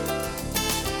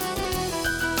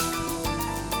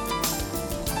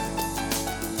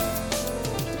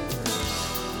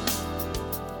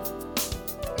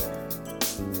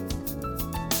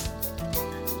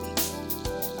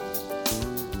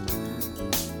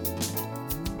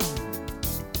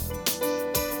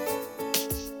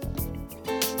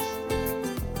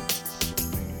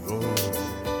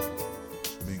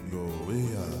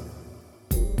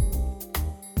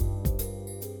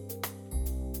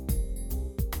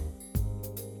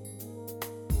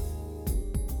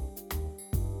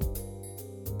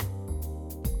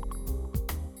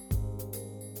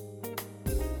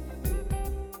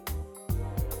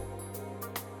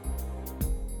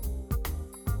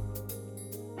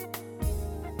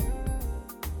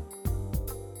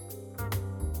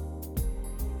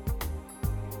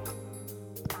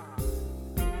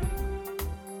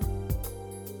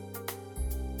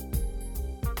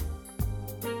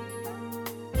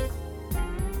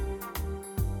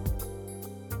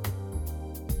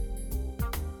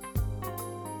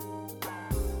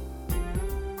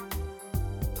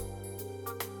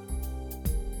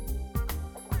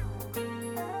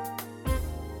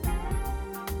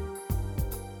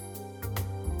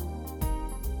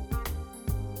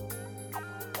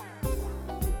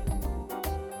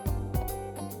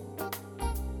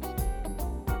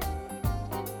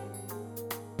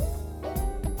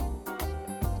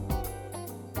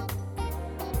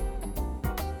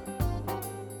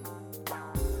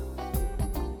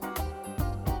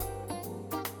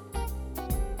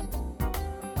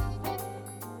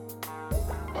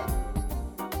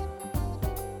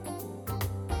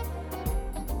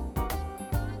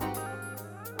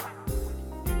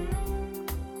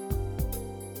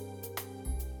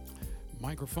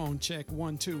Microphone check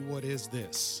 1 2. What is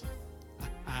this?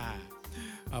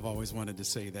 I've always wanted to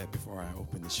say that before I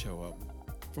open the show up.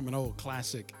 From an old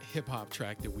classic hip hop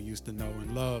track that we used to know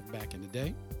and love back in the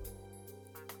day.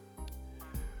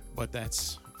 But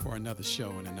that's for another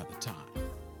show and another time.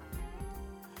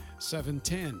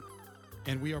 7:10,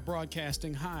 and we are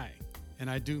broadcasting high, and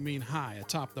I do mean high,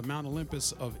 atop the Mount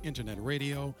Olympus of internet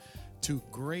radio to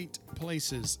great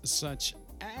places such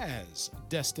as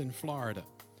Destin, Florida,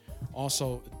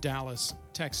 also Dallas,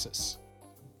 Texas,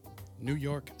 New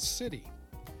York City,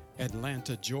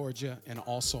 Atlanta, Georgia, and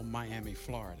also Miami,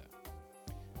 Florida.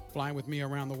 Fly with me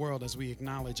around the world as we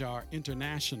acknowledge our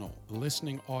international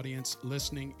listening audience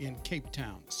listening in Cape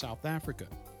Town, South Africa,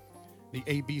 the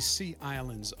ABC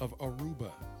Islands of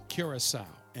Aruba, Curacao,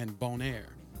 and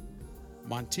Bonaire,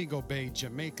 Montego Bay,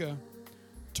 Jamaica,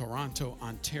 Toronto,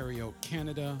 Ontario,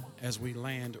 Canada, as we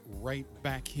land right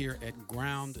back here at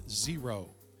Ground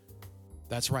Zero.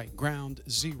 That's right, Ground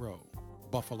Zero,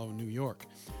 Buffalo, New York.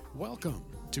 Welcome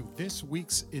to this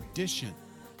week's edition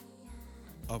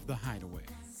of The Hideaway.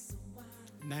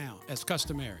 Now, as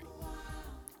customary,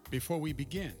 before we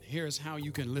begin, here's how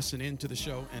you can listen in to the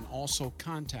show and also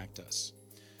contact us.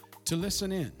 To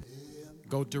listen in,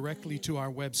 go directly to our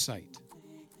website,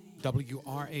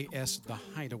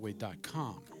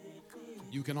 WRASThehideaway.com.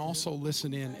 You can also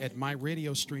listen in at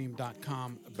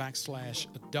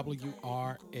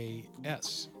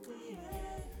myradiostream.com/WRAS.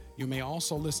 You may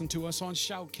also listen to us on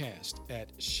Shoutcast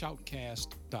at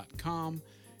shoutcast.com,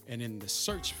 and in the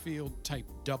search field, type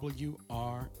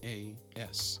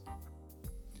WRAS.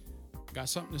 Got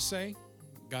something to say?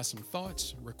 Got some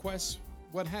thoughts, requests,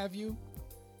 what have you?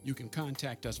 You can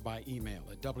contact us by email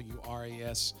at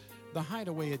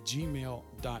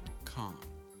WRASThehideaway@gmail.com.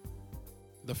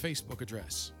 The Facebook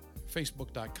address,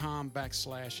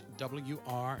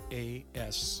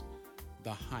 facebook.com/WRAS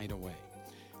The Hideaway.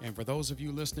 And for those of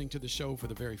you listening to the show for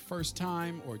the very first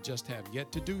time or just have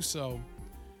yet to do so,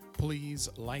 please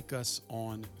like us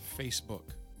on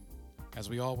Facebook. As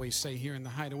we always say here in The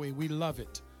Hideaway, we love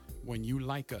it when you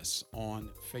like us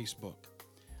on Facebook.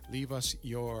 Leave us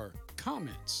your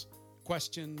comments,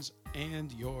 questions,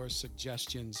 and your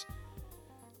suggestions,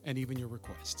 and even your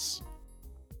requests.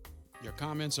 Your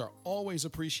comments are always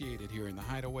appreciated here in The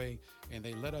Hideaway, and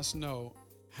they let us know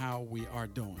how we are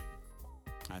doing.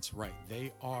 That's right,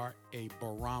 they are a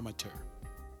barometer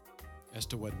as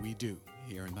to what we do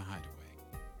here in The Hideaway.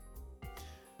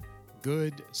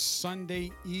 Good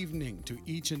Sunday evening to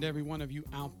each and every one of you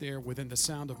out there within the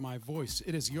sound of my voice.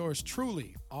 It is yours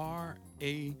truly,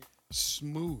 R.A.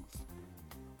 Smooth.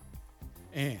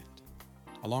 And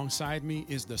alongside me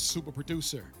is the super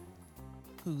producer.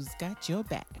 Who's got your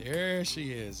back? There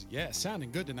she is. Yeah,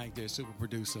 sounding good tonight there, super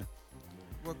producer.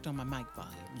 Worked on my mic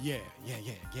volume. Yeah.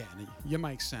 Your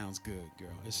mic sounds good,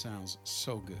 girl. It sounds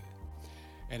so good.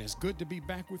 And it's good to be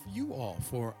back with you all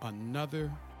for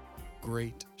another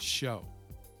great show.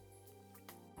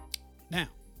 Now,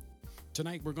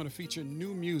 tonight we're going to feature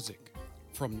new music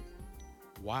from,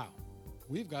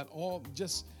 we've got all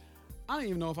just, I don't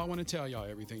even know if I want to tell y'all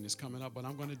everything that's coming up, but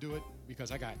I'm going to do it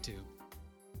because I got to.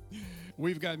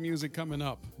 We've got music coming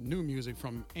up, new music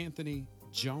from Anthony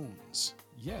Jones.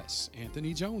 Yes,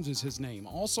 Anthony Jones is his name.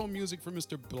 Also music from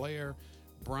Mr. Blair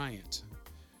Bryant.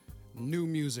 New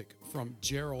music from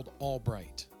Gerald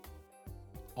Albright.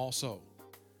 Also,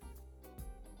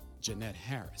 Jeanette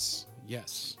Harris.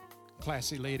 Yes,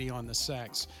 classy lady on the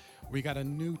sax. We got a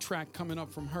new track coming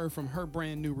up from her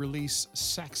brand new release,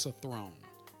 Saxothrone.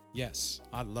 Yes,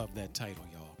 I love that title,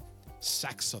 y'all.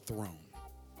 Saxothrone.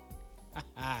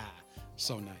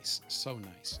 So nice, so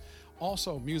nice.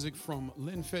 Also, music from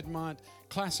Lynn Fidmont,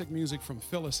 classic music from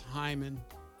Phyllis Hyman.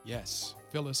 Yes,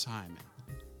 Phyllis Hyman.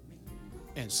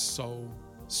 And so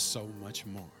much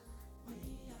more.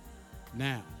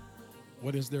 Now,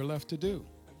 what is there left to do?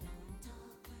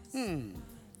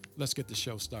 Let's get the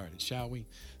show started, shall we?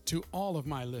 To all of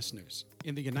my listeners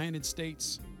in the United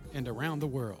States and around the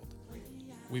world,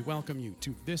 we welcome you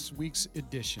to this week's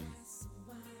edition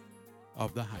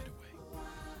of The Hideaway.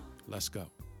 Let's go.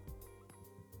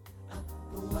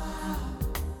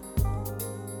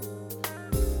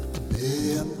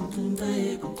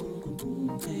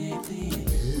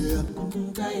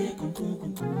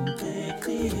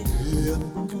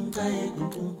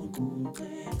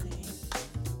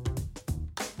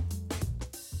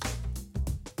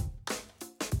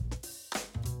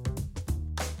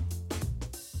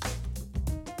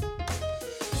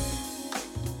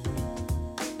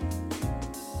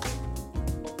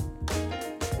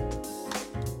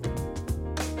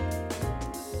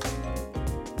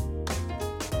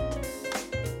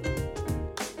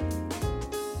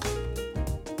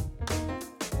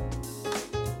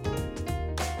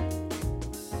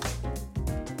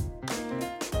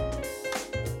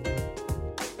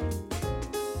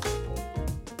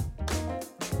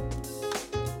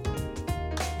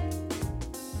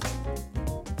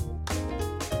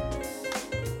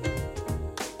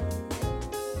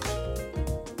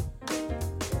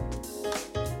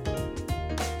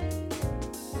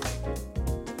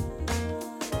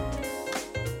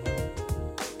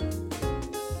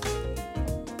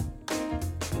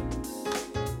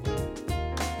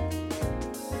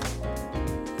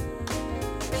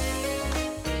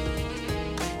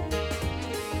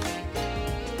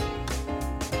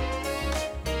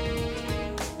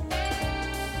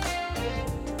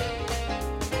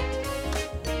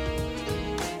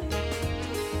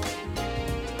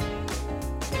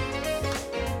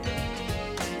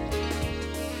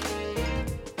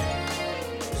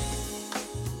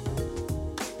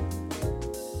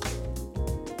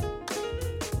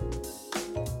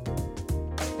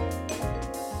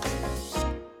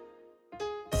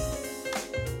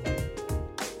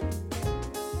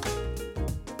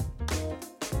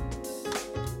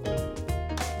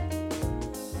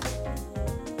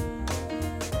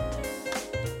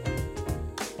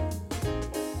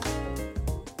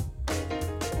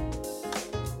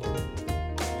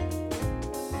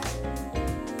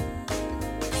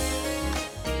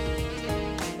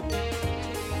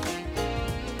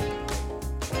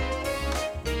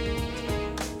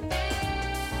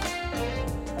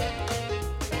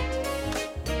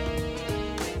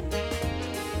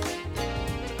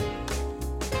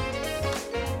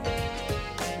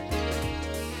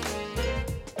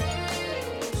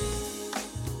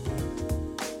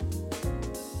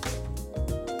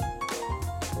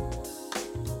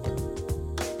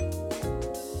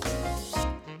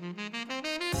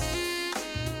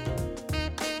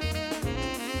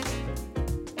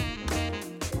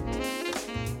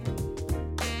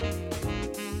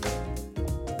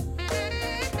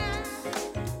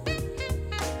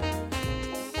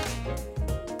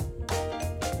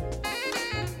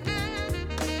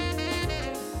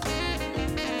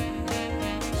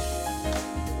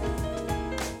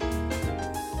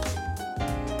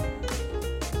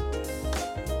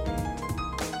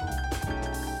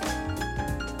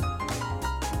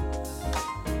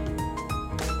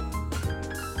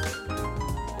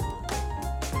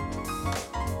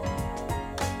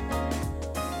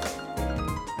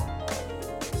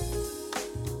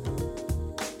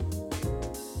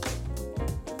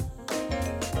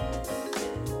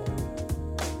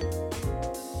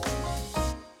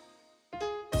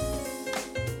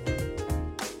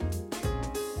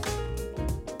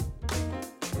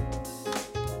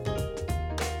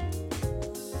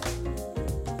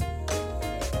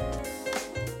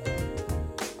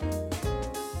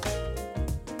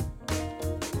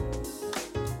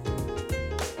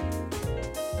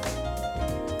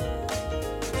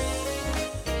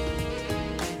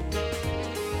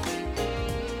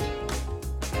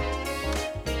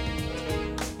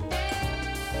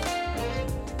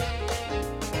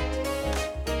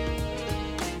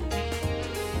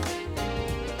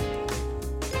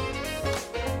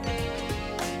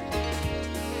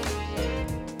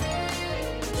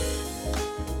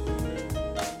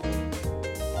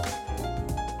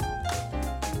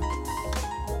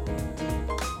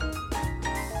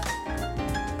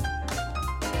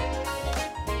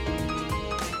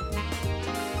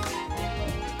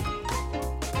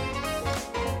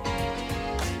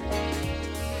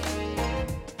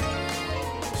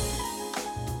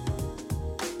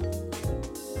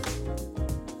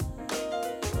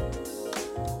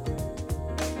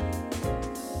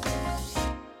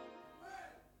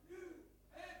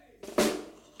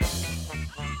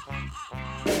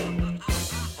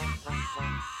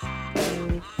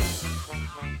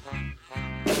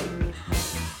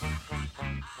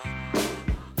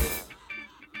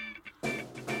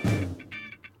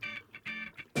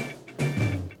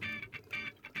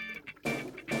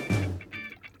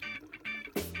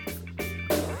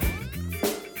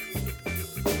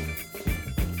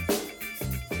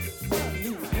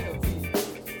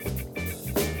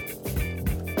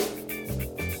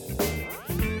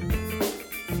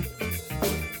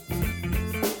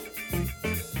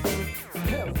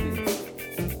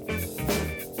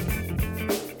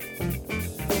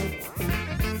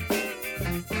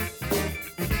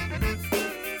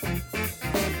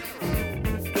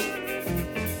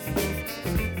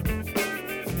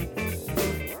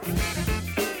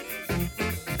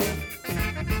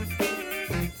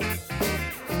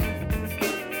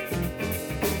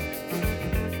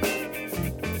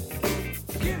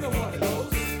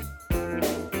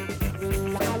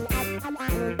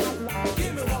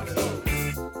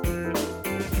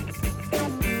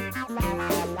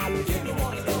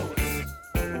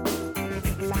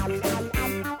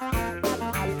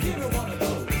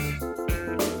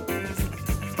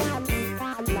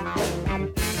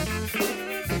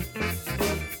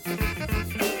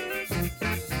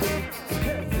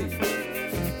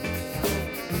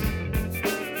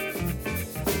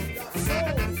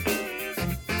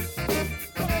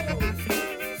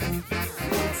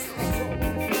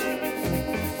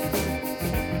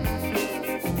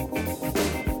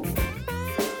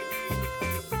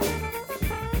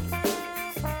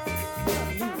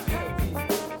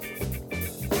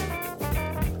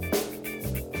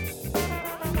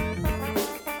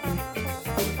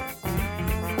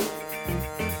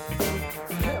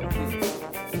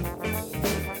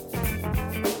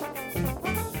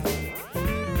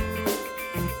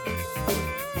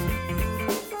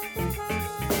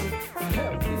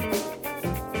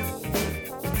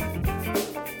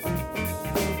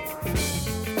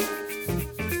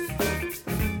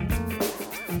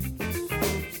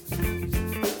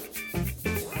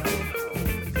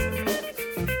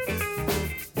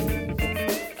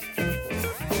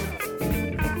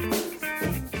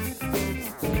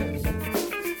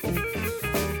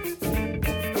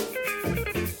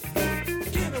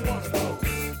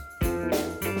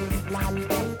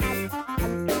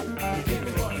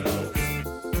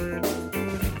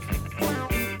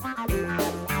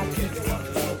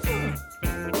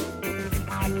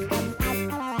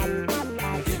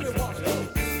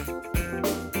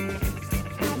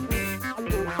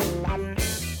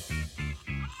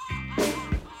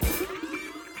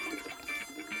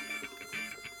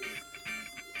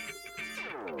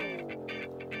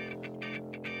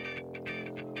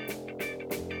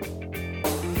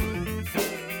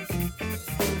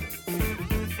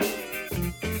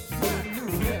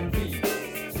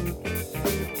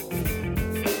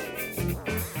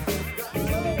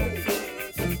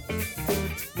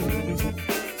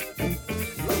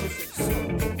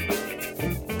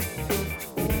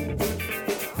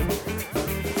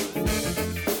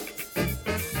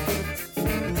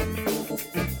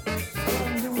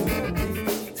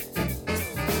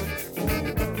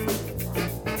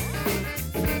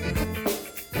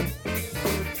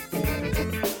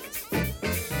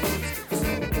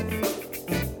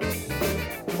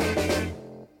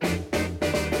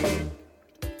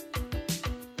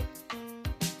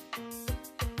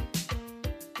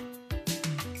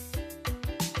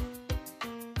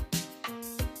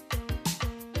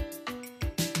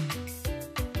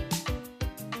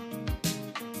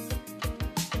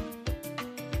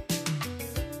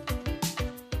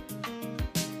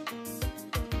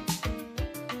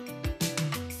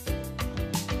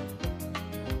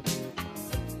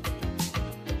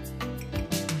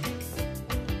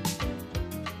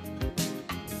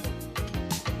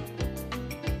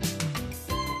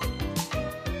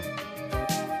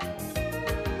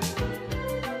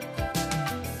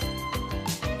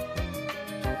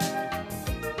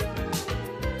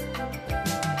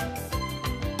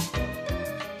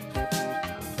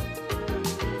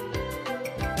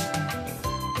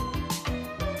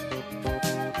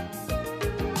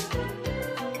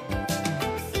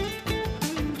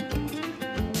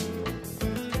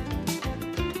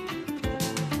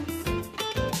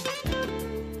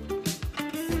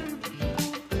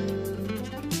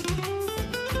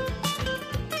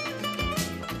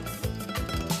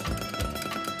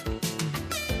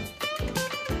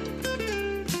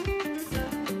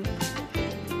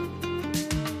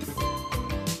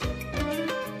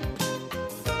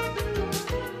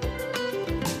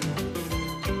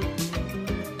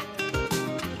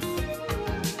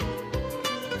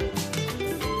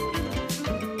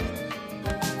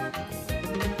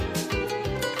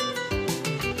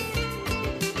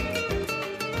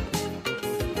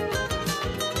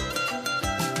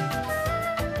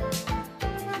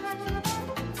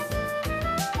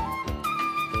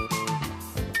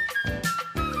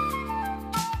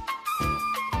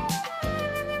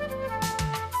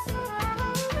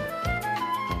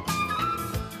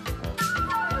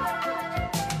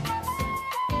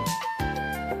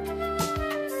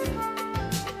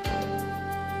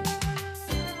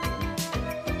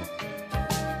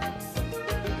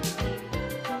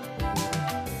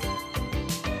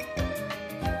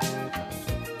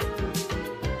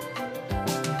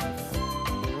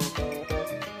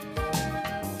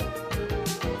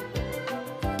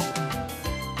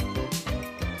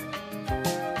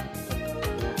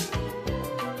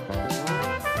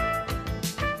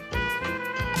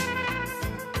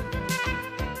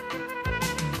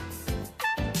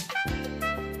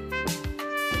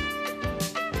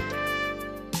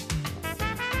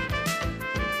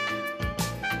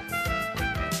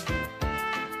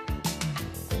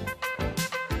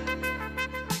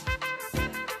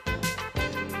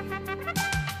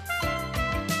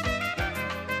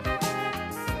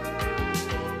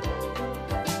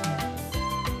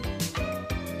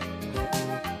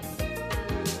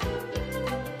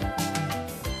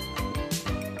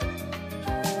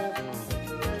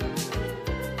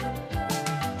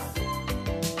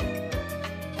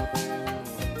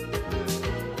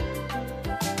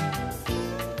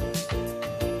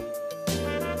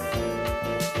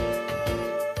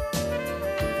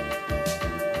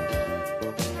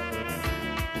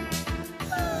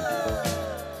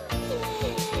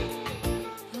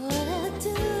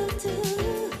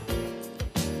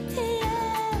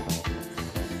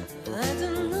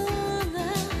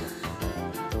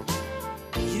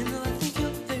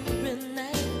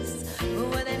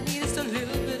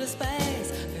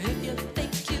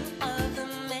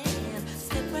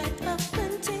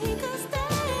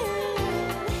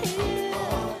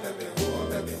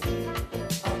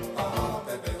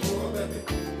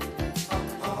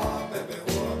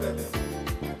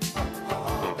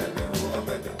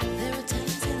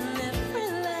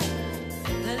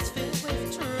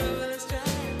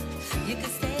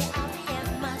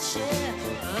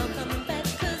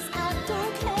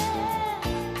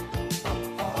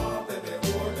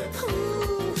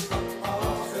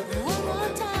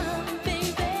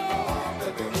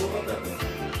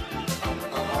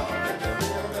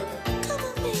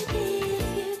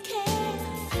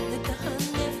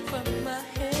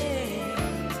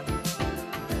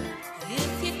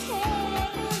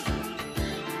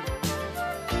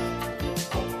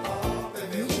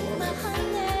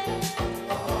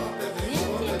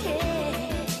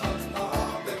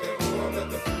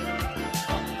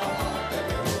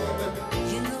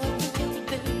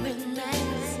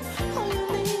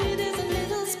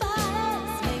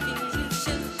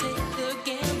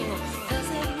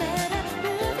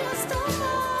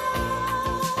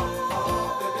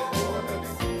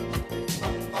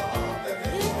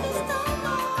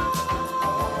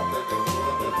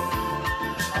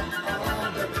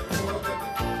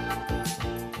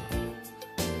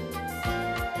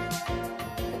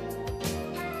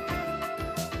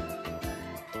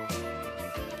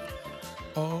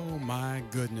 Oh my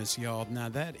goodness, y'all. Now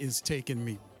that is taking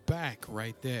me back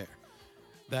right there.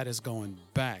 That is going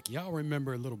back. Y'all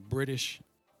remember a little British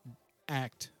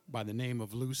act by the name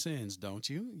of Loose Ends, don't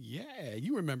you? Yeah,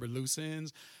 you remember Loose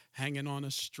Ends, hanging on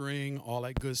a string, all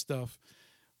that good stuff.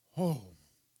 Oh,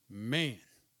 man.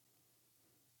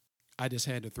 I just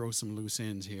had to throw some loose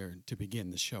ends here to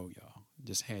begin the show, y'all.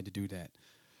 Just had to do that.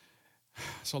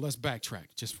 So let's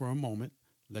backtrack just for a moment,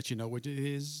 let you know what it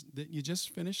is that you just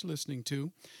finished listening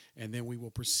to, and then we will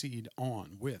proceed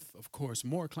on with, of course,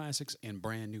 more classics and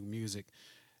brand new music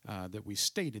that we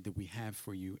stated that we have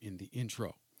for you in the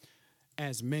intro.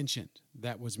 As mentioned,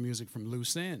 that was music from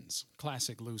Loose Ends,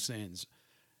 classic Loose Ends.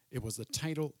 It was the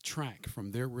title track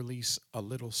from their release, A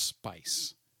Little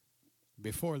Spice.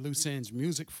 Before Loose Ends,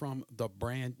 music from the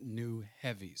Brand New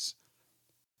Heavies.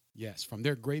 Yes, from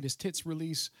their greatest hits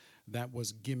release, that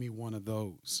was Gimme One of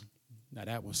Those. Now,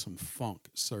 that was some funk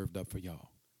served up for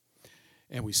y'all.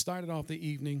 And we started off the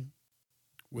evening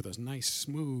with a nice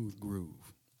smooth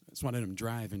groove. It's one of them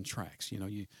driving tracks. You know,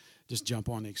 you just jump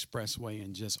on the expressway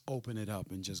and just open it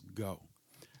up and just go.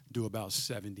 Do about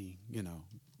 70,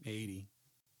 80,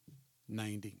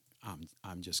 90.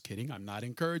 I'm just kidding. I'm not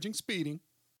encouraging speeding.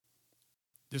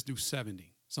 Just do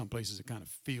 70. Some places it kind of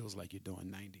feels like you're doing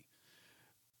 90.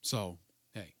 So,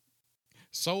 hey,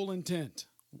 Soul Intent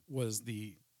was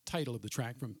the title of the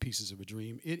track from Pieces of a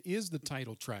Dream. It is the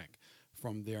title track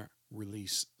from their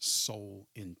release, Soul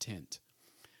Intent.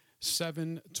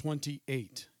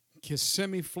 7:28,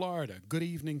 Kissimmee, Florida. Good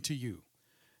evening to you.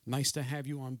 Nice to have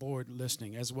you on board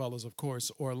listening, as well as, of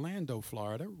course, Orlando,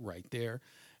 Florida, right there,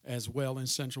 as well in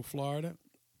Central Florida.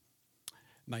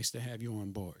 Nice to have you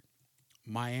on board.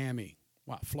 Miami,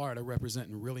 wow, Florida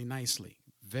representing really nicely,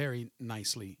 very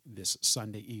nicely this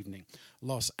Sunday evening.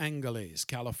 Los Angeles,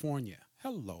 California,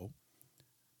 hello.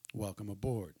 Welcome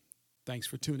aboard. Thanks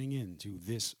for tuning in to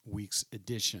this week's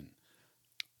edition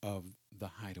of The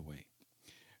Hideaway.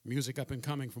 Music up and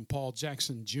coming from Paul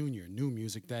Jackson Jr., new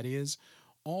music that is.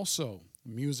 Also,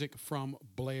 music from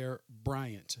Blair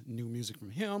Bryant, new music from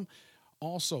him.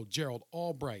 Also, Gerald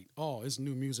Albright. Oh, it's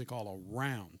new music all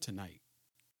around tonight.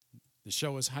 The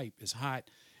show is hype, it's hot,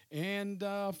 and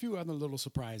a few other little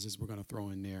surprises we're going to throw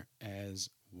in there as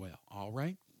well. All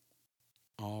right?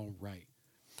 All right.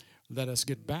 Let us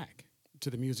get back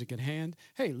to the music at hand.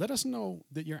 Hey, let us know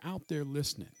that you're out there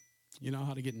listening. You know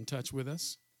how to get in touch with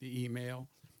us, the email,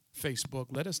 Facebook.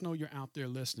 Let us know you're out there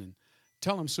listening.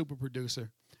 Tell them, super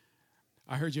producer.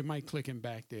 I heard your mic clicking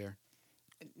back there.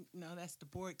 No, that's the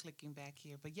board clicking back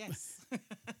here, but yes.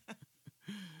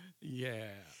 Yeah.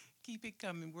 Keep it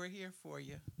coming. We're here for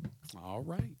you. All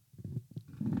right.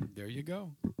 There you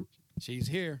go. She's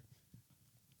here.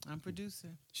 I'm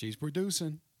producing. She's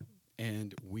producing.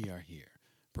 And we are here,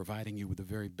 providing you with the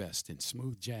very best in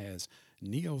smooth jazz,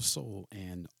 neo soul,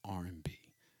 and R&B.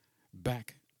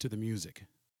 Back to the music.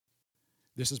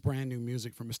 This is brand new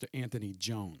music from Mr. Anthony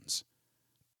Jones.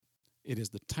 It is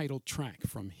the title track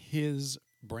from his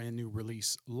brand new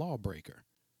release, Lawbreaker.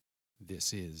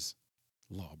 This is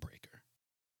Lawbreaker,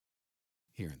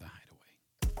 here in the Hideaway.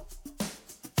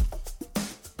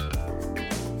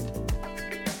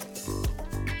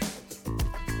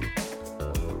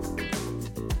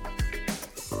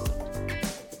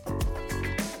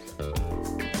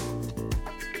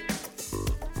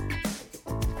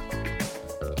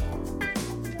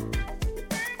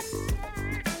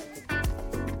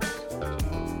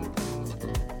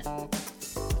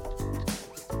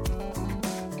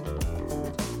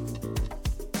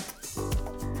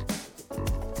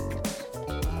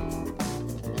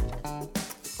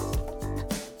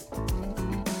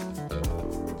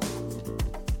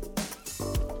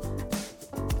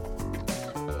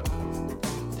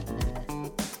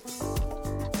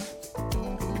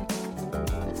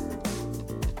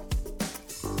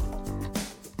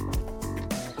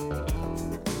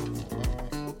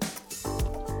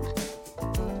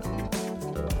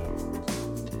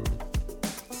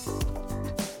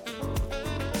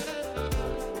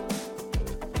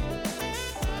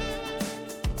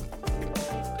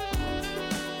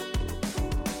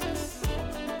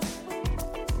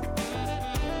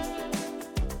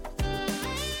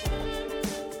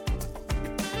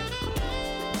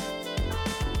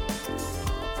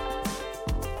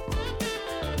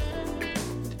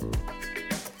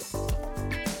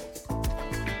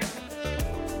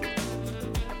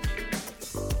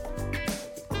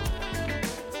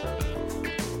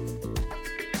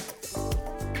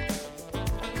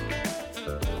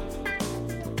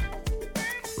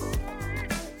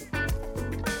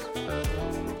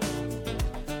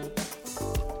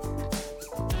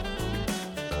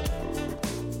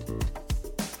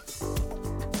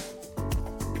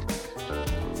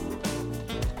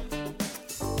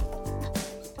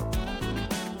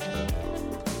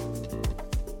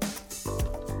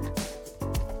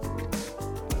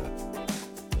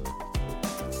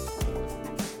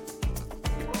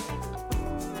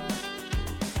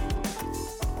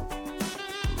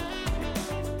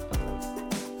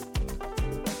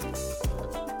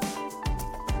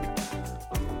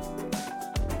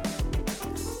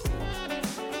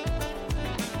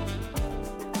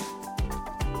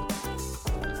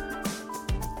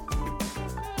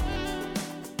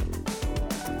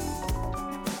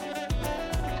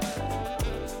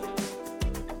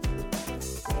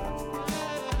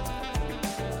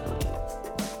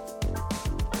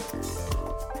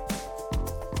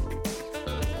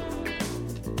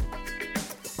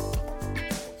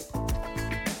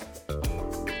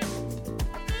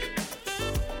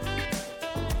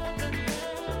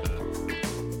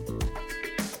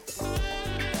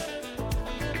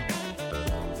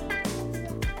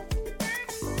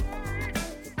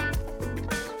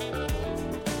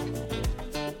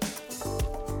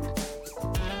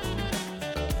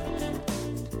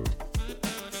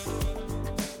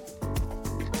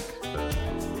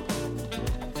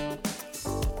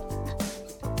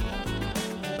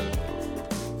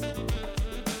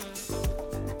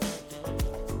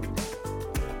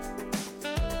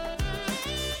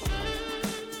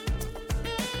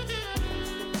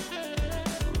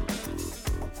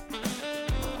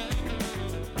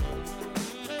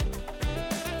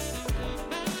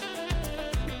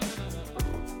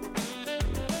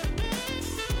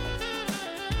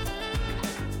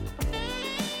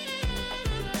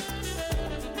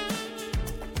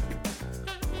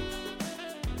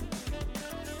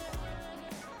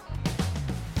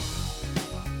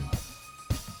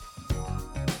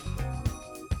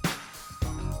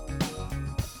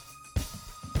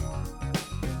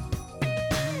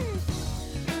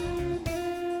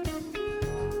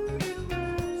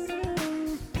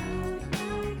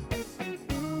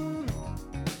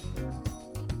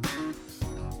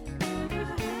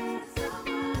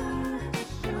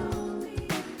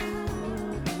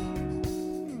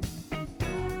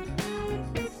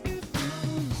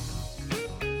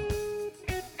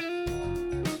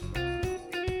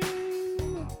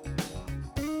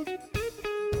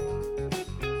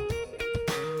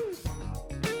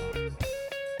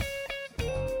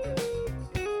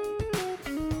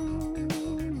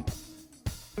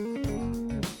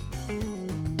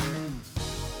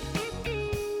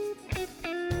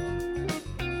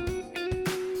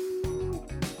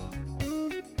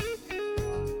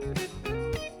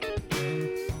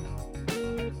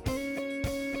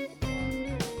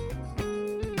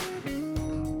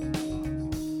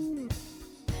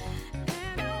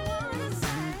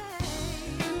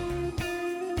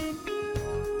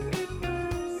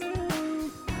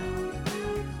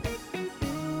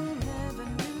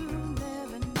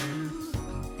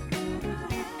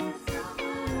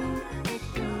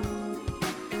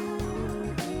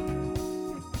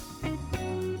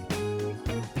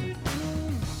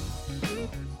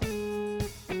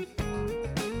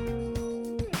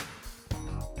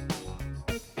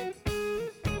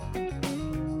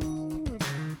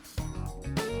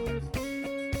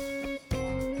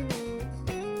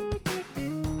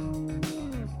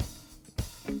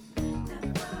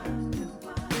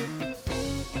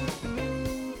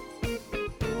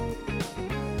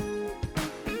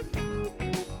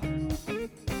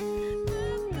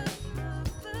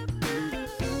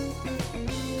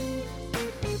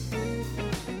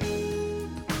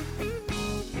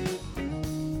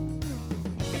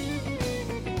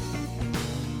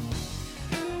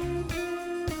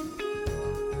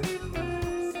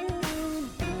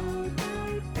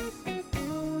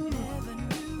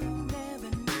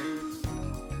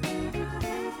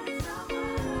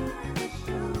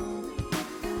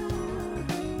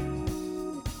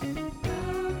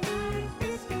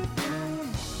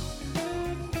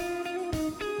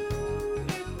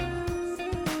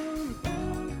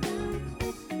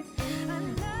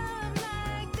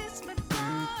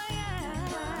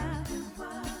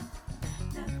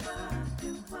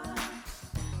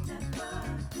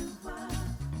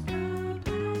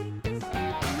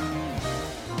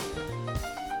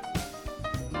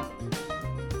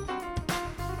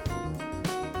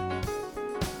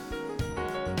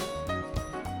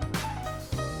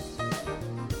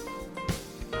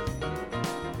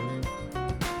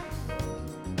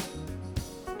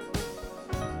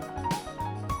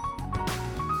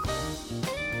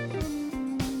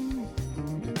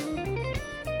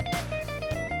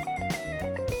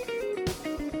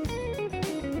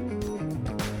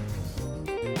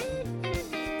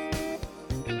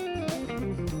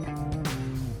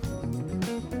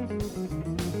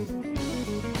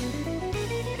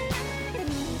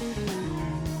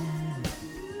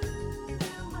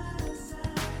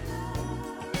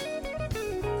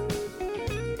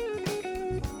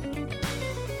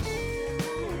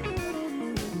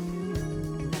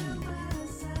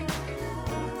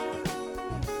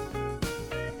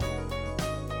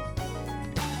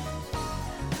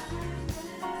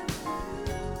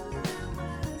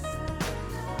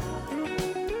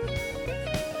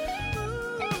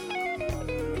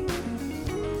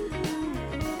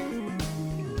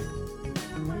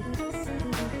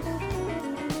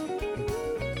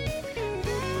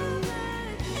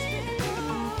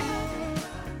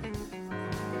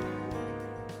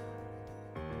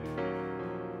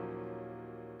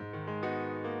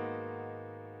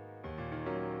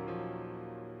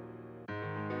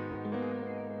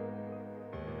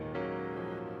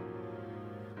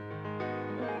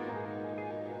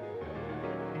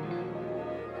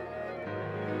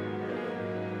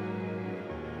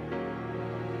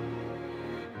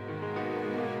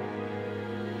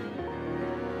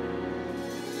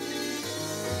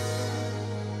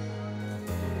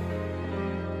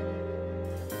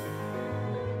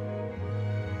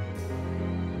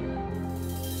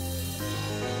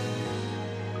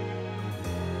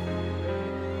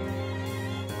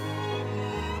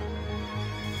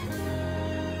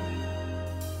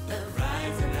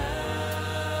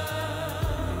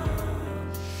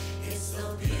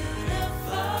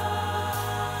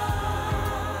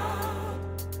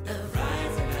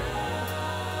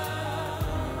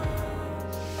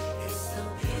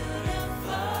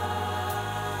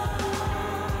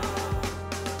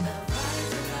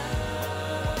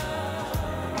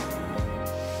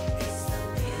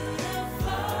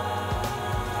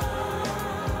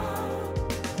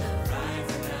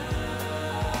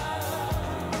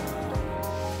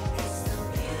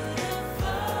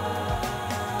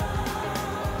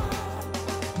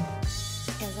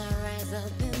 rise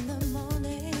up in the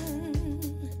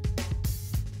morning.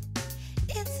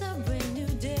 It's a brand new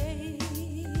day.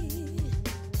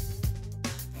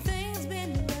 Things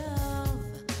been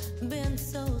rough, been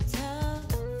so tough.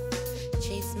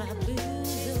 Chase my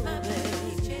blues away.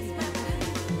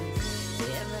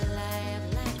 Every life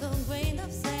like a grain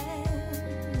of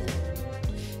sand.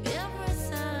 Every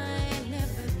sign,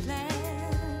 every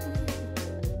plan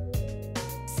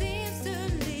seems to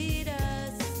lead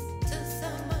us to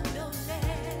some unknown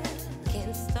land.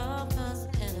 Can't stop us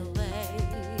anyway.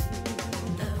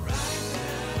 The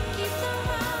rising keeps on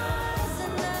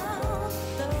rising up.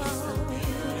 It's so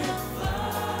beautiful.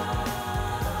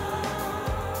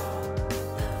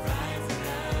 The rising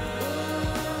up,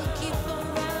 keep on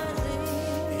rising.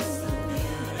 It's so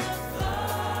beautiful.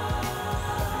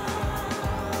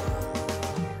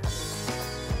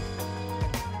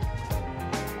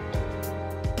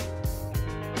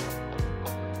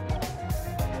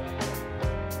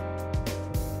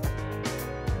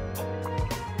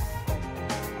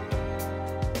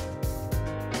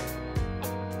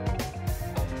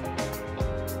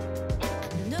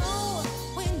 I know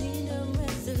we need a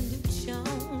resolution,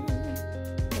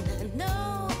 and I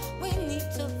know we need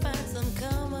to find some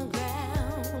common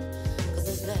ground. 'Cause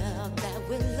this love that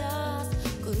we lost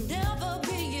could never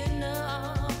be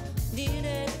enough. Need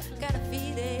it, gotta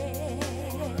feed it.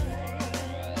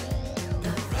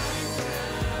 The rising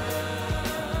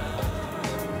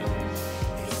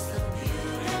is so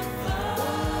beautiful.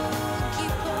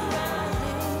 Keep on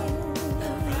rising. The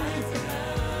rising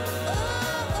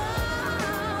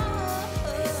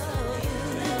is so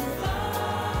beautiful.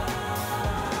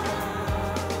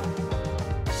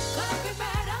 Gonna be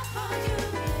right up for you.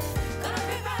 Gonna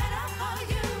be right up for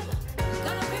you.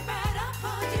 Gonna be right up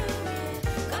for you.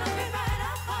 Gonna be right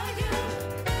up for you.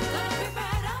 Gonna be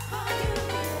right up for you.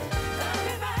 Gonna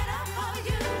be right up for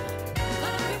you.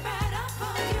 Gonna be right up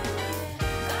for you.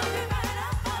 Gonna be right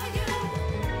up for you.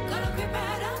 Gonna be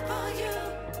right up for you.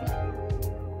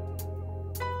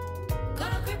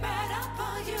 Gonna be right up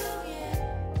for you.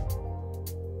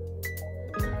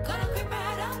 Gonna be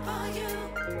right up for you.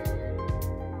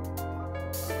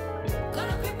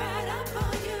 Gonna be right up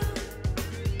for you.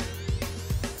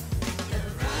 The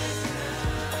rising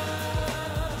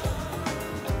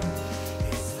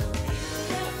is so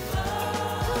beautiful.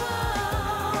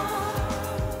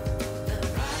 The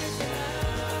rising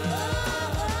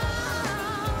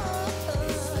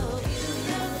is so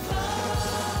beautiful.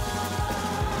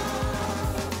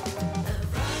 The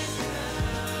rising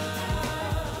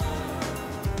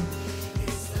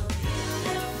is so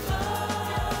beautiful.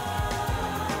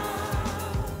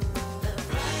 The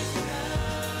rising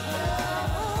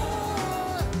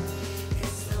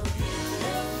is so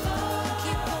beautiful.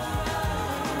 Keep on Rising.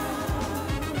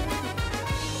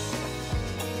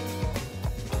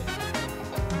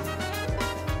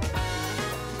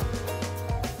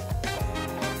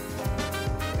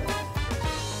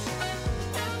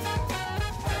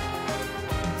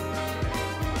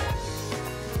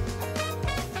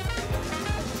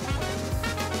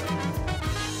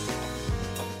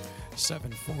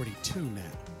 7:42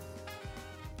 now.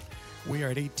 We are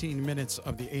at 18 minutes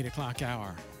of the 8 o'clock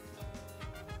hour.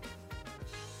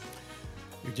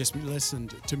 You just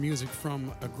listened to music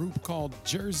from a group called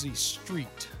Jersey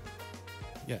Street.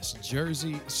 Yes,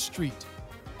 Jersey Street.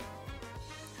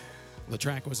 The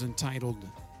track was entitled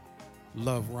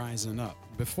Love Rising Up.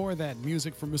 Before that,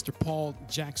 music from Mr. Paul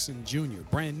Jackson Jr.,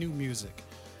 brand new music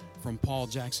from Paul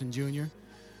Jackson Jr.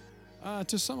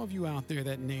 To some of you out there,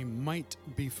 that name might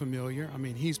be familiar. I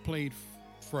mean, he's played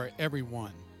for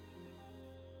everyone.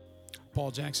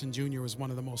 Paul Jackson Jr. was one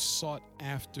of the most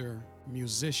sought-after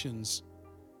musicians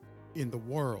in the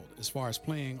world as far as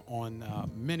playing on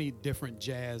many different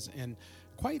jazz and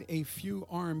quite a few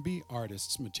R&B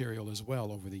artists' material as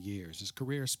well over the years. His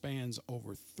career spans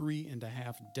over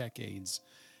 3.5 decades,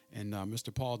 and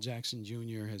Mr. Paul Jackson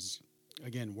Jr. has,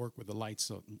 again, worked with the likes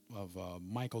of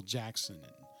Michael Jackson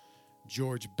and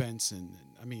George Benson,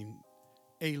 and I mean,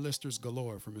 A-listers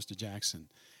galore for Mr.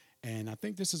 Jackson. And I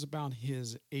think this is about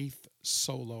his 8th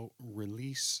solo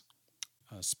release,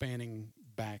 spanning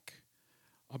back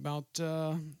about,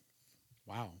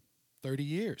 30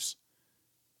 years.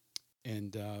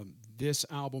 And this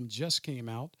album just came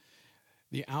out.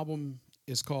 The album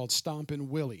is called Stompin'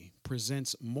 Willie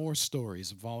Presents More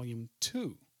Stories, Volume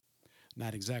 2.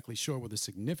 Not exactly sure what the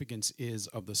significance is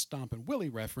of the Stompin' Willie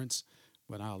reference,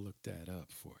 but I'll look that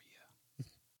up for you.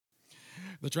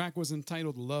 The track was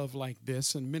entitled Love Like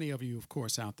This, and many of you, of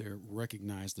course, out there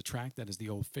recognize the track. That is the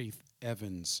old Faith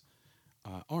Evans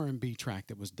R&B track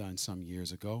that was done some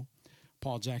years ago.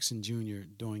 Paul Jackson Jr.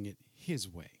 doing it his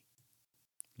way.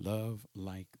 Love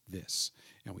Like This.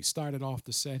 And we started off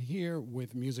the set here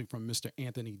with music from Mr.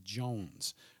 Anthony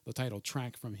Jones, the title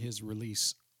track from his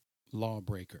release,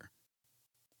 Lawbreaker.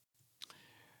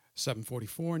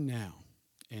 7:44 now,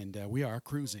 and we are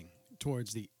cruising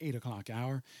towards the 8 o'clock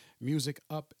hour. Music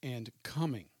up and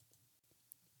coming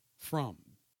from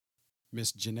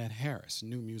Miss Jeanette Harris,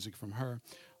 new music from her.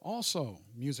 Also,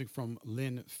 music from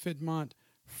Lynn Fidmont,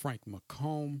 Frank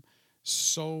McComb.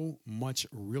 So much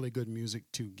really good music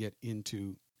to get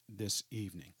into this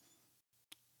evening.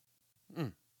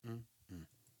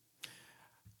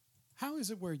 How is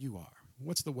it where you are?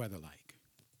 What's the weather like?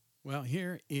 Well,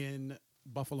 here in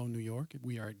Buffalo, New York,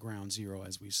 we are at ground zero,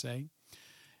 as we say,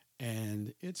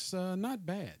 and it's not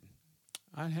bad.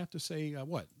 I'd have to say,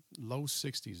 low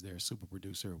 60s there, super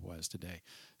producer was today.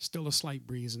 Still a slight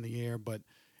breeze in the air, but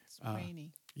It's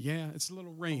rainy. yeah, it's a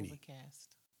little rainy.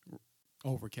 Overcast.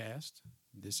 Overcast.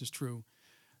 This is true.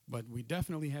 But we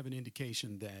definitely have an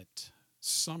indication that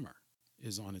summer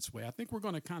is on its way. I think we're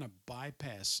going to kind of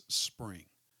bypass spring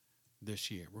this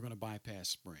year. We're going to bypass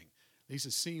spring. At least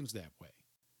it seems that way.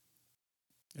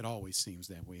 It always seems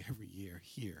that way every year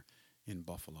here in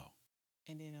Buffalo.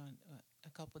 And then on a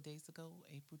couple of days ago,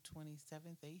 April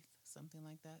 27th, 8th, something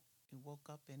like that, it woke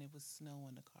up and it was snow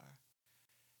in the car.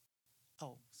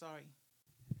 Oh, sorry.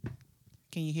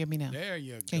 Can you hear me now? There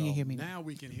you go. Can you hear me now? Now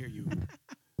we can hear you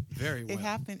very well. It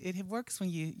happened. It works when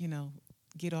you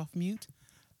get off mute.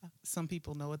 Some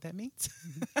people know what that means.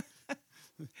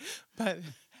 But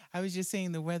I was just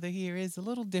saying the weather here is a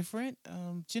little different.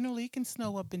 Generally, it can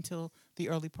snow up until the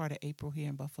early part of April here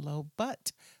in Buffalo.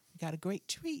 But we got a great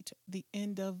treat the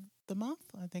end of the month.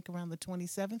 I think around the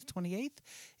 27th, 28th,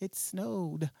 it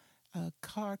snowed.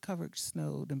 Car-covered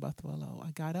snowed in Buffalo.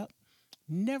 I got up.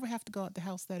 Never have to go out the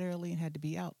house that early and had to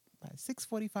be out by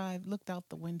 6:45. Looked out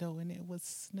the window and it was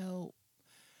snow.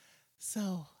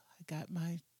 So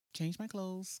I changed my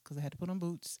clothes because I had to put on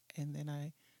boots, and then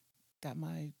I got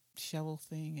my shovel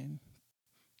thing and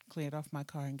cleared off my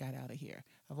car and got out of here.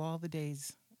 Of all the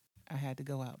days I had to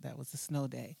go out, that was a snow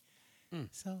day.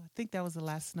 So I think that was the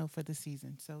last snow for the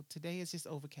season. So today is just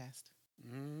overcast.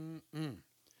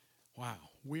 Wow,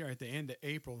 we are at the end of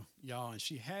April, y'all, and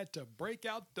she had to break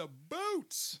out the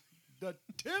boots, the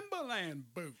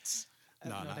Timberland boots.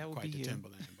 No, that not would quite be the you.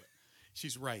 Timberland, but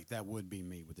she's right. That would be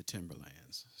me with the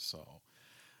Timberlands. So,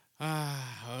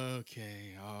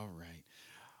 okay, all right.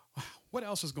 What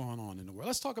else is going on in the world?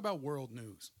 Let's talk about world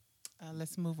news.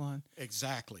 Let's move on.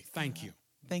 Exactly. Thank you.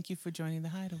 Thank you for joining the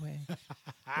Hideaway,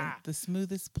 the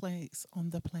smoothest place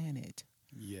on the planet.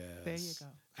 Yes. There you go.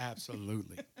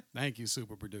 Absolutely. Thank you,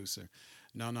 super producer.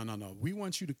 No. We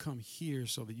want you to come here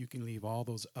so that you can leave all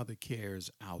those other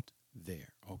cares out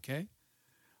there, okay?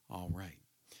 All right.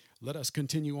 Let us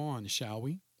continue on, shall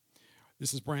we?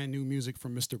 This is brand new music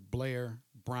from Mr. Blair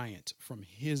Bryant from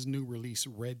his new release,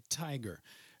 Red Tiger.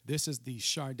 This is the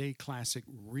Sade classic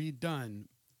redone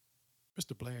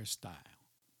Mr. Blair style.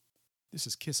 This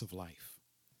is Kiss of Life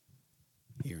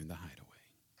here in the Hideaway.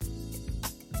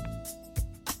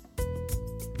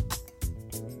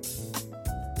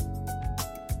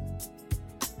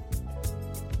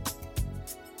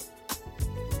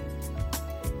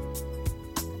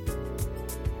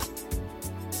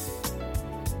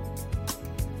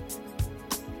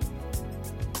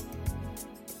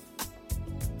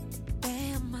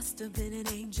 Have been an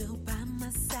angel by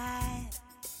my side.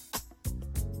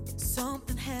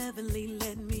 Something heavenly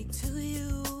led me to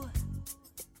you.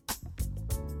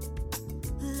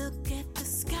 Look at the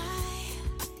sky.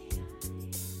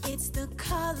 It's the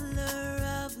color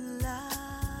of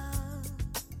love.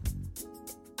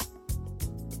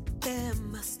 There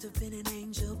must have been an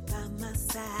angel by my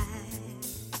side.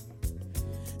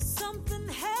 Something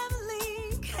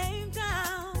heavenly came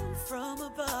down from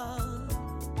above.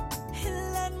 He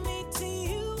led me to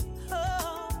you,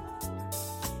 oh,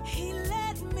 he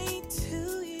led me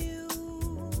to you.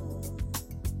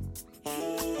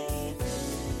 He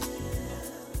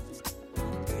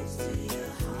filled grace to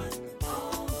your heart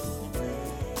always.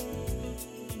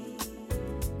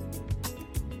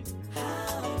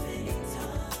 How many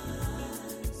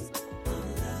times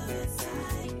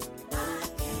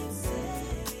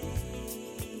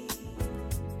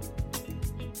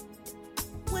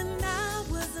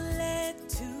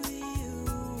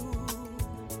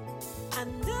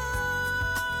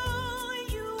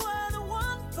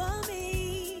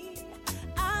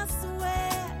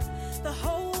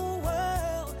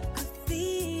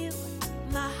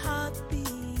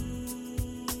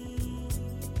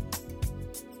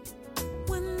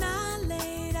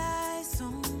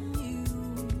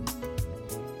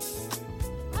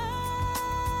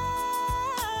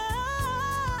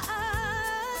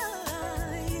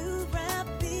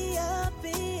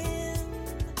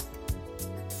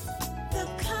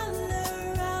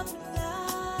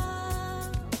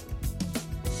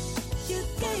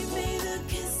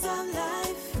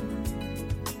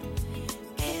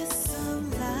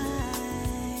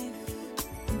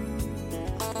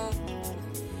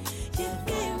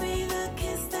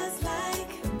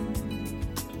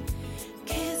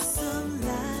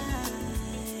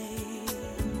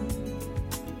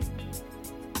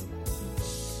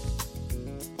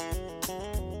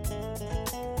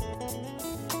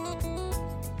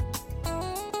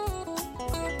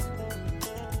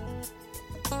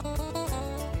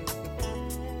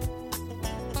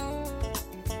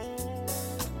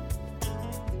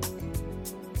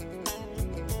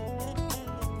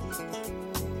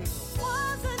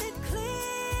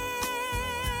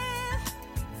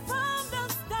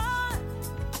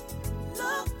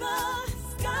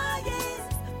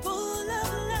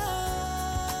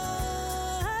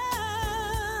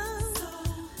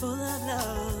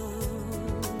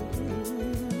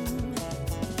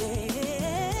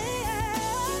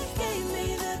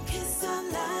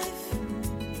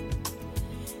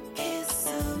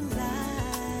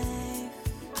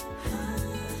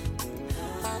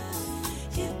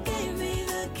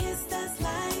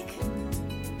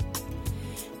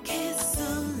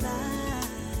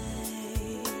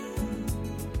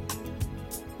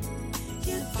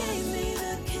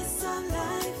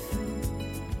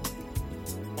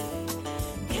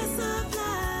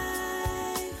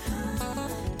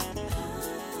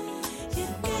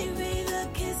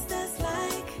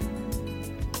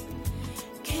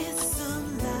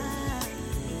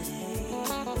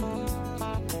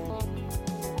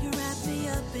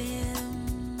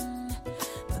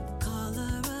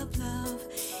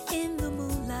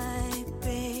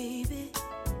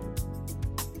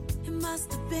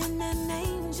must have been an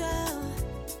angel,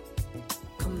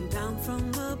 come down from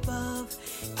above,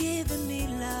 giving me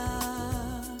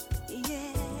love,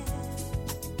 yeah.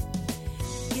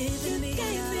 Giving me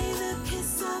gave love. Me the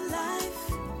kiss of life,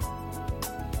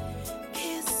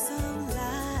 kiss of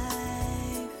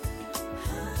life,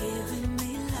 giving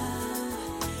me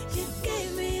love. You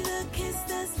gave me the kiss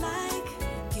that's like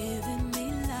giving me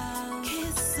love,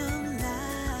 kiss of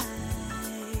life,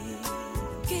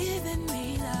 giving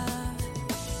me love.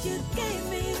 You gave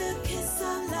me the kiss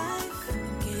of life,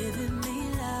 giving me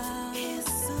love,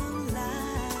 kiss of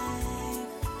life,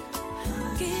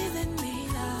 giving me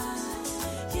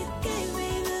love. You gave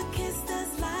me the kiss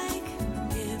that's like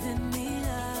giving me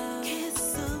love,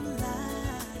 kiss of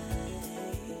life,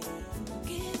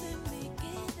 giving me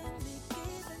love.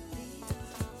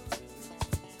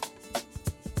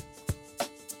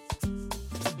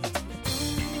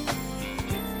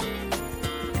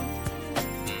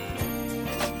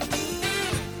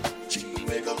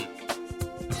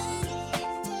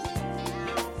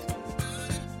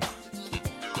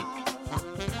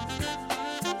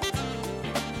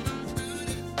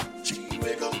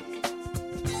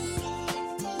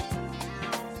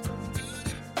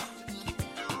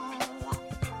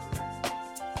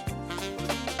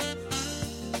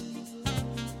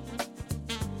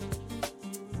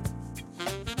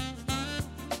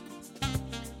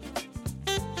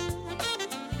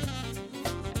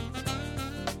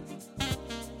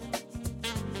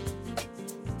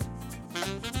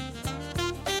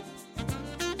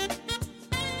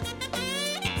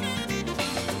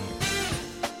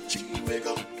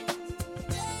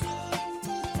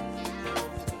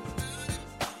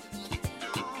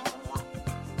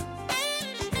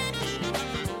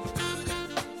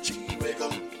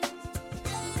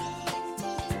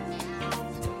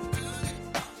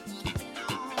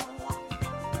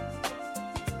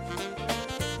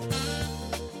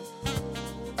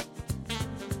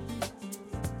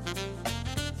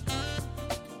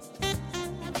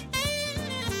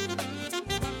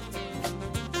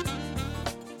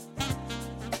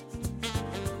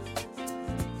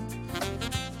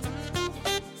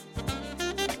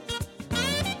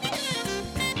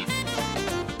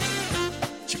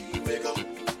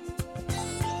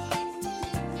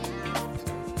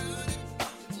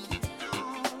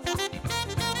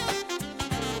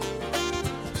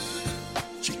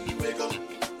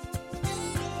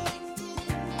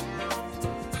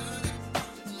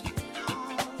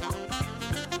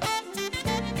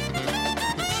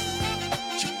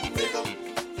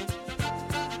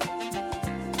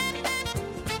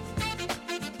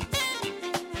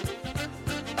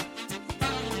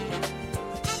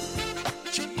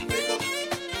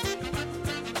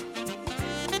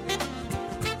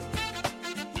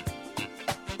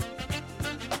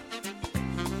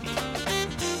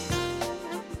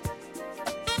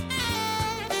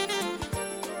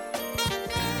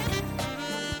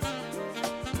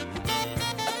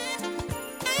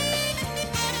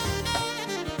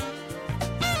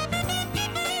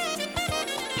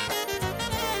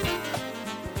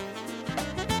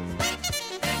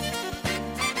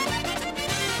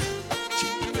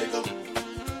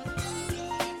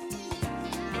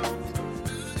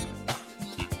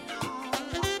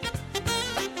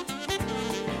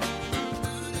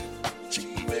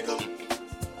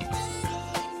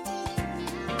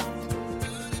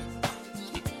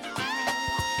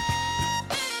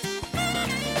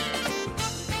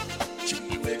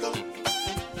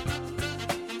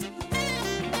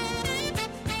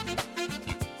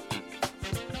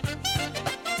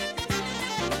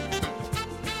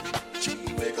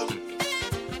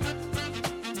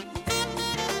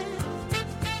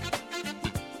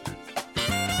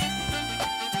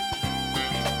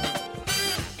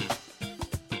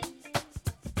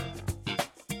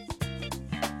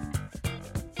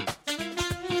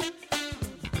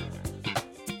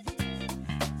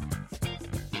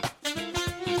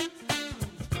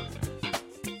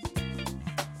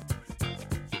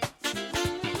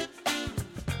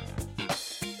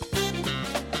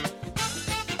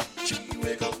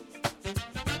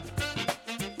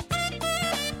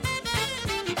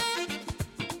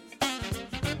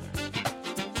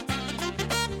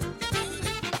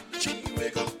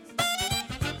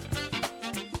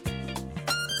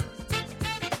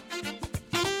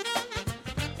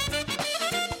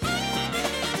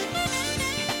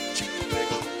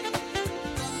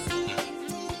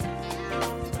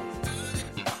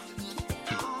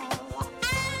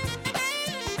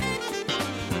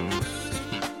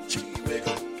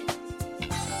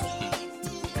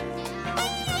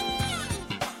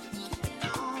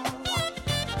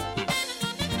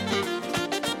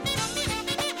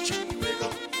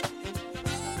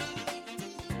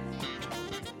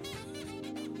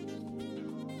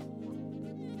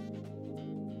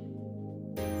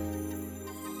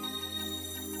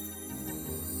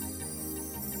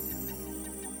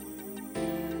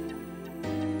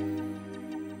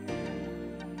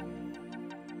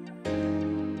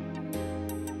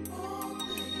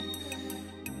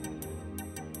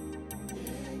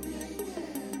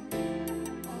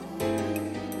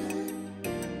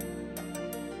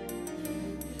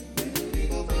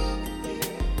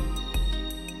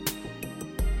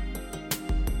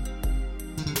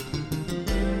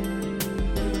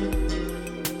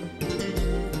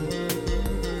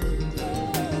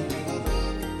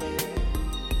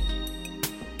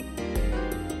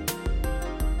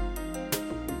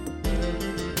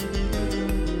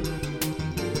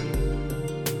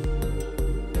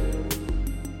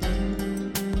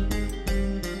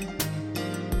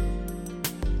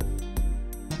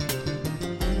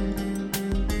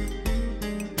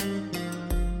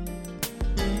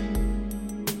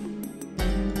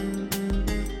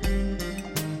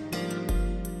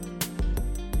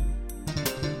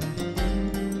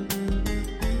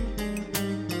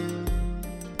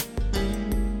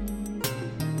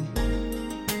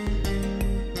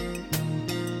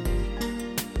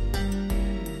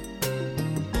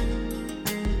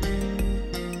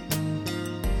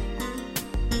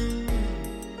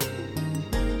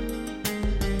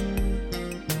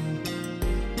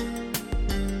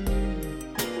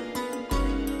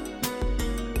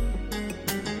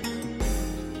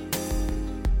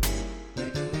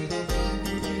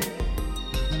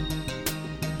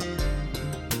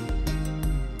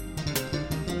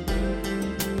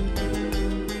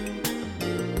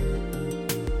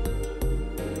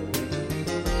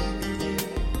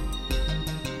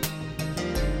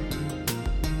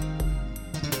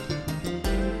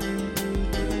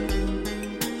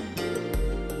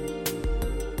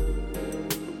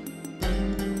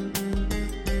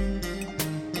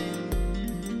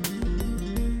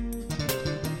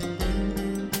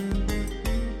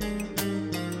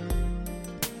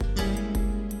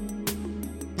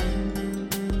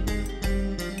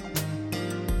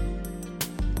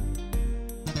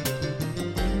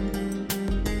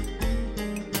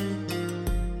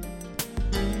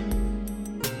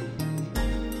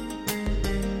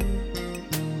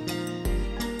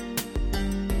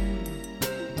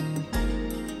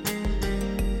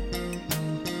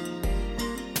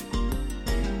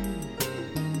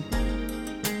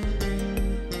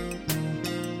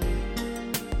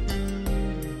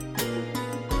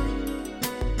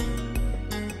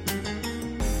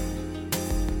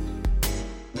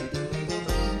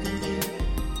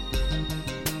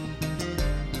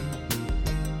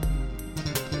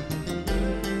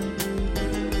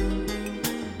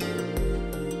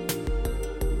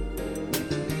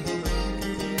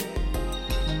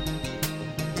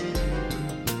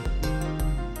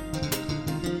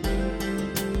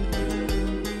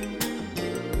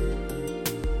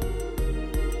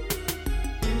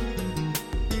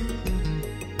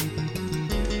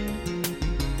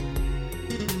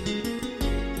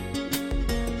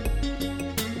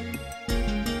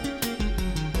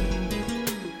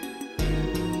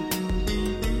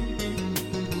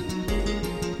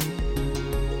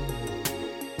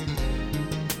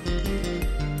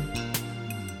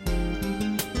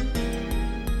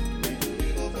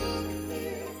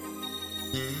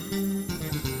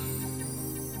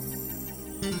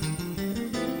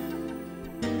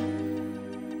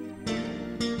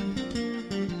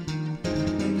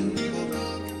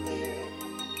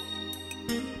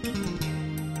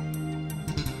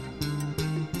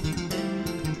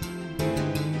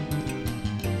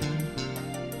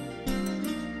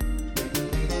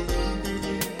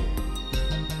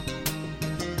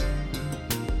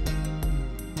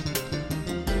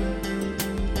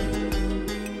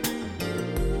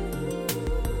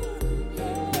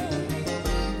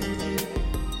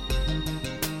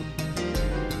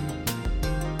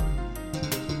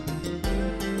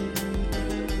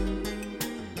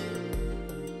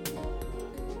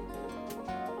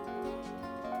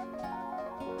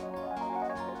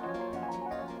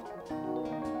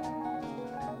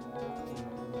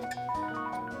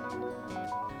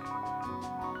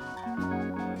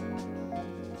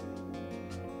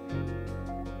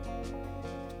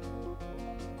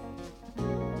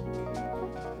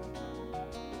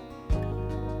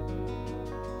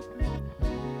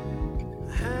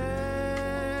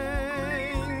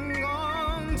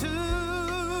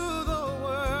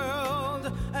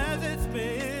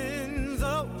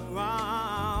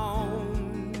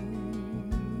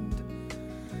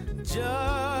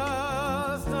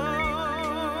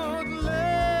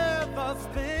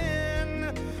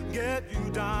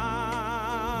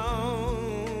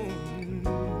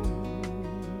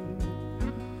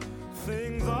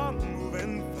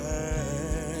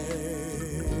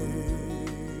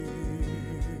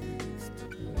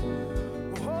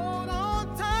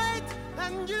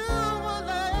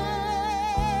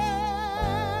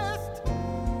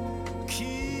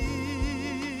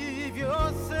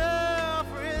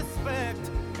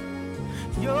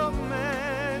 of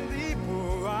manly pride.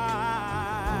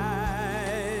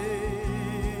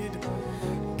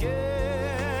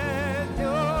 Get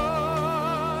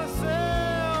yourself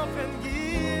in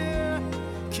gear,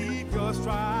 keep your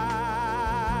stride.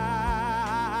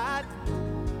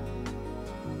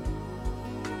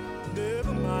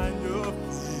 Never mind your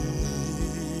fears.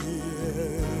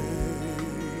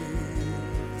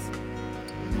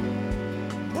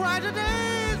 Brighter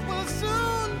days will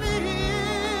soon be here.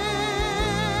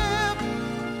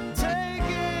 Take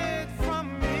it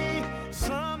from me,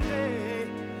 someday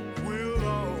we'll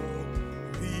all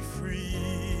be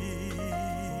free.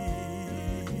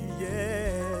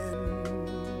 Yeah.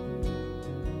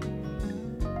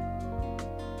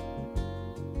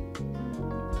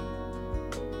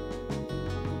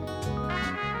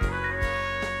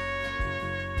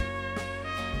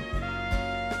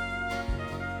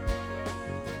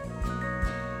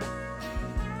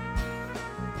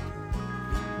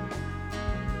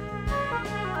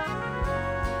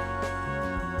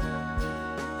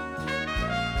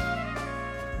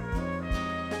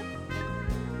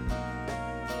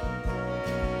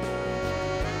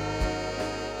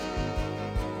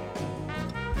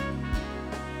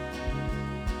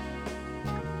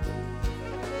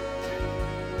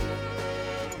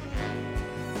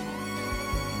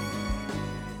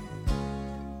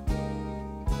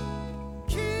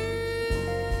 Keep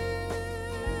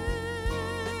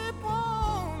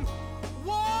on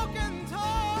walking tall.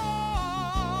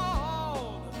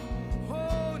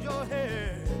 Hold your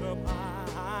head up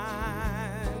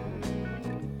high.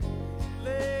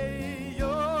 Lay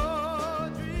your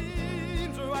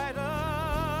dreams right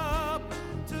up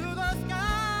to the sky.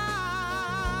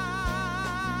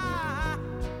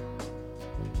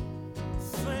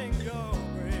 Sing your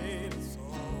greatest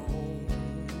song.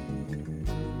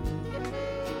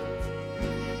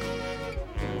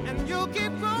 And you'll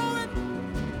keep growing,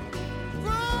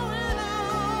 growing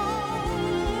on.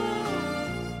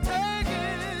 Take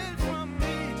it from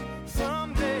me,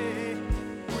 someday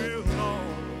we'll all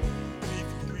be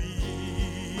free.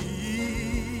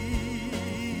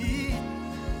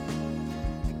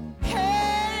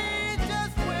 Hey,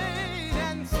 just wait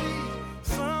and see,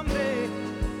 someday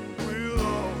we'll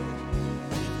all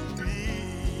be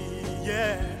free.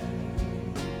 Yeah.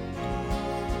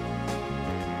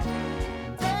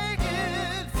 Take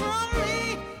it from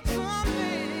me,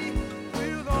 someday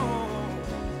we'll all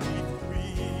be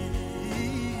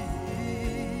free.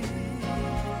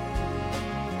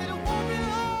 It won't be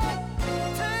long.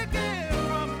 Take it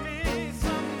from me,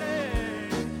 someday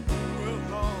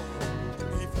we'll all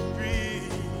be free.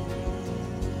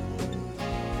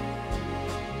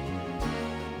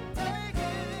 Take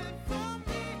it from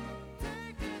me, take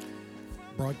it from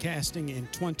Broadcasting in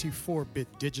 24-bit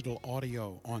digital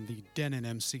audio on the Denon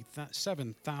MC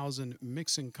 7000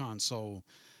 mixing console.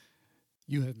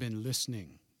 You have been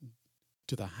listening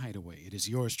to The Hideaway. It is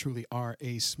yours truly,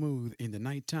 R.A. Smooth. In the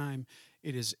nighttime,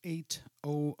 it is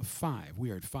 8:05.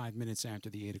 We are at 5 minutes after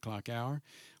the 8 o'clock hour.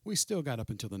 We still got up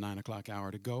until the 9 o'clock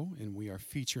hour to go, and we are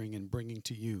featuring and bringing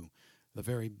to you the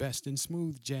very best in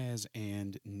smooth jazz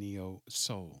and neo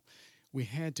soul. We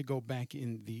had to go back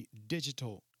in the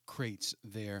digital crates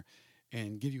there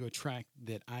and give you a track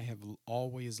that I have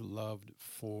always loved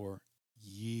for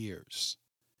years.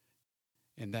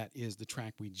 And that is the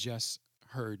track we just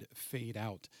heard fade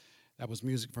out. That was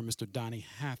music from Mr. Donny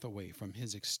Hathaway from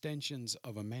his Extensions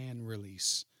of a Man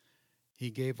release.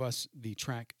 He gave us the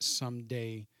track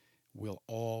Someday We'll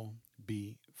All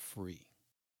Be Free.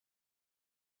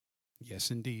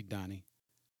 Yes, indeed, Donny.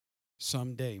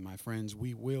 Someday, my friends,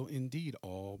 we will indeed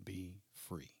all be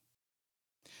free.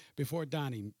 Before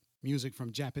Donny, music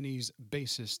from Japanese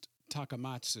bassist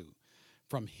Takamatsu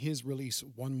from his release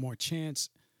One More Chance.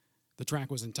 The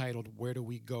track was entitled Where Do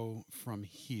We Go From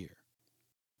Here?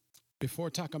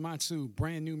 Before Takamatsu,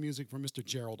 brand new music from Mr.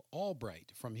 Gerald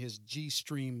Albright from his G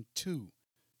Stream 2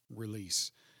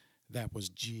 release. That was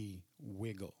G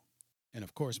Wiggle. And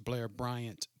of course, Blair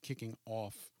Bryant kicking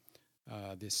off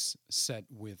this set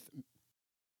with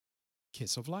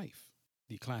Kiss of Life,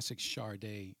 the classic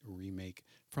Sade remake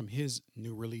from his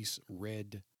new release,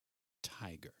 Red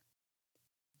Tiger.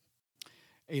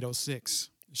 8:06,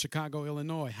 Chicago,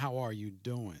 Illinois, how are you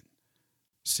doing?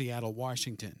 Seattle,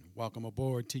 Washington, welcome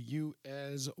aboard to you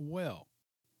as well.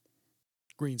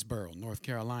 Greensboro, North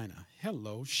Carolina,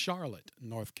 hello, Charlotte,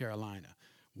 North Carolina.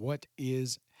 What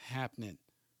is happening?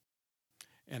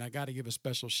 And I got to give a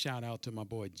special shout out to my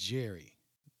boy Jerry,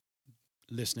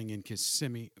 listening in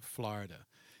Kissimmee, Florida.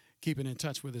 Keeping in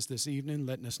touch with us this evening,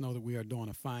 letting us know that we are doing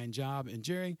a fine job. And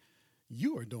Jerry,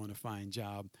 you are doing a fine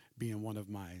job being one of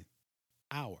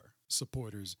our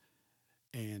supporters,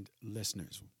 and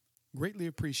listeners. Greatly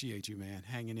appreciate you, man,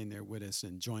 hanging in there with us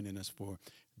and joining us for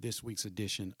this week's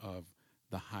edition of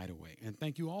The Hideaway. And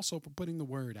thank you also for putting the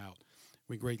word out.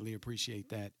 We greatly appreciate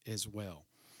that as well.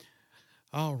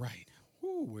 All right.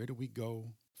 Where do we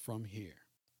go from here?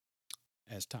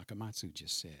 As Takamatsu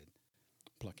just said,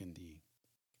 plucking the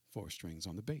 4 strings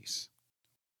on the bass.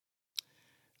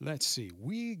 Let's see.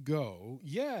 We go.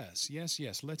 Yes.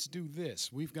 Let's do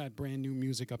this. We've got brand new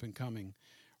music up and coming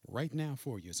right now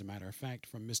for you. As a matter of fact,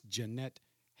 from Miss Jeanette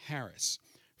Harris,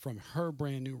 from her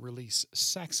brand new release,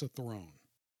 Saxothrone.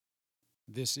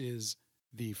 This is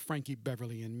the Frankie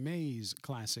Beverly and Mays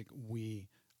classic, We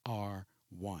Are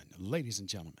One. Ladies and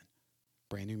gentlemen,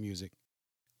 brand new music,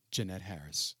 Jeanette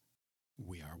Harris,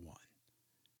 We Are One,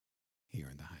 here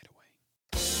in the Hideaway.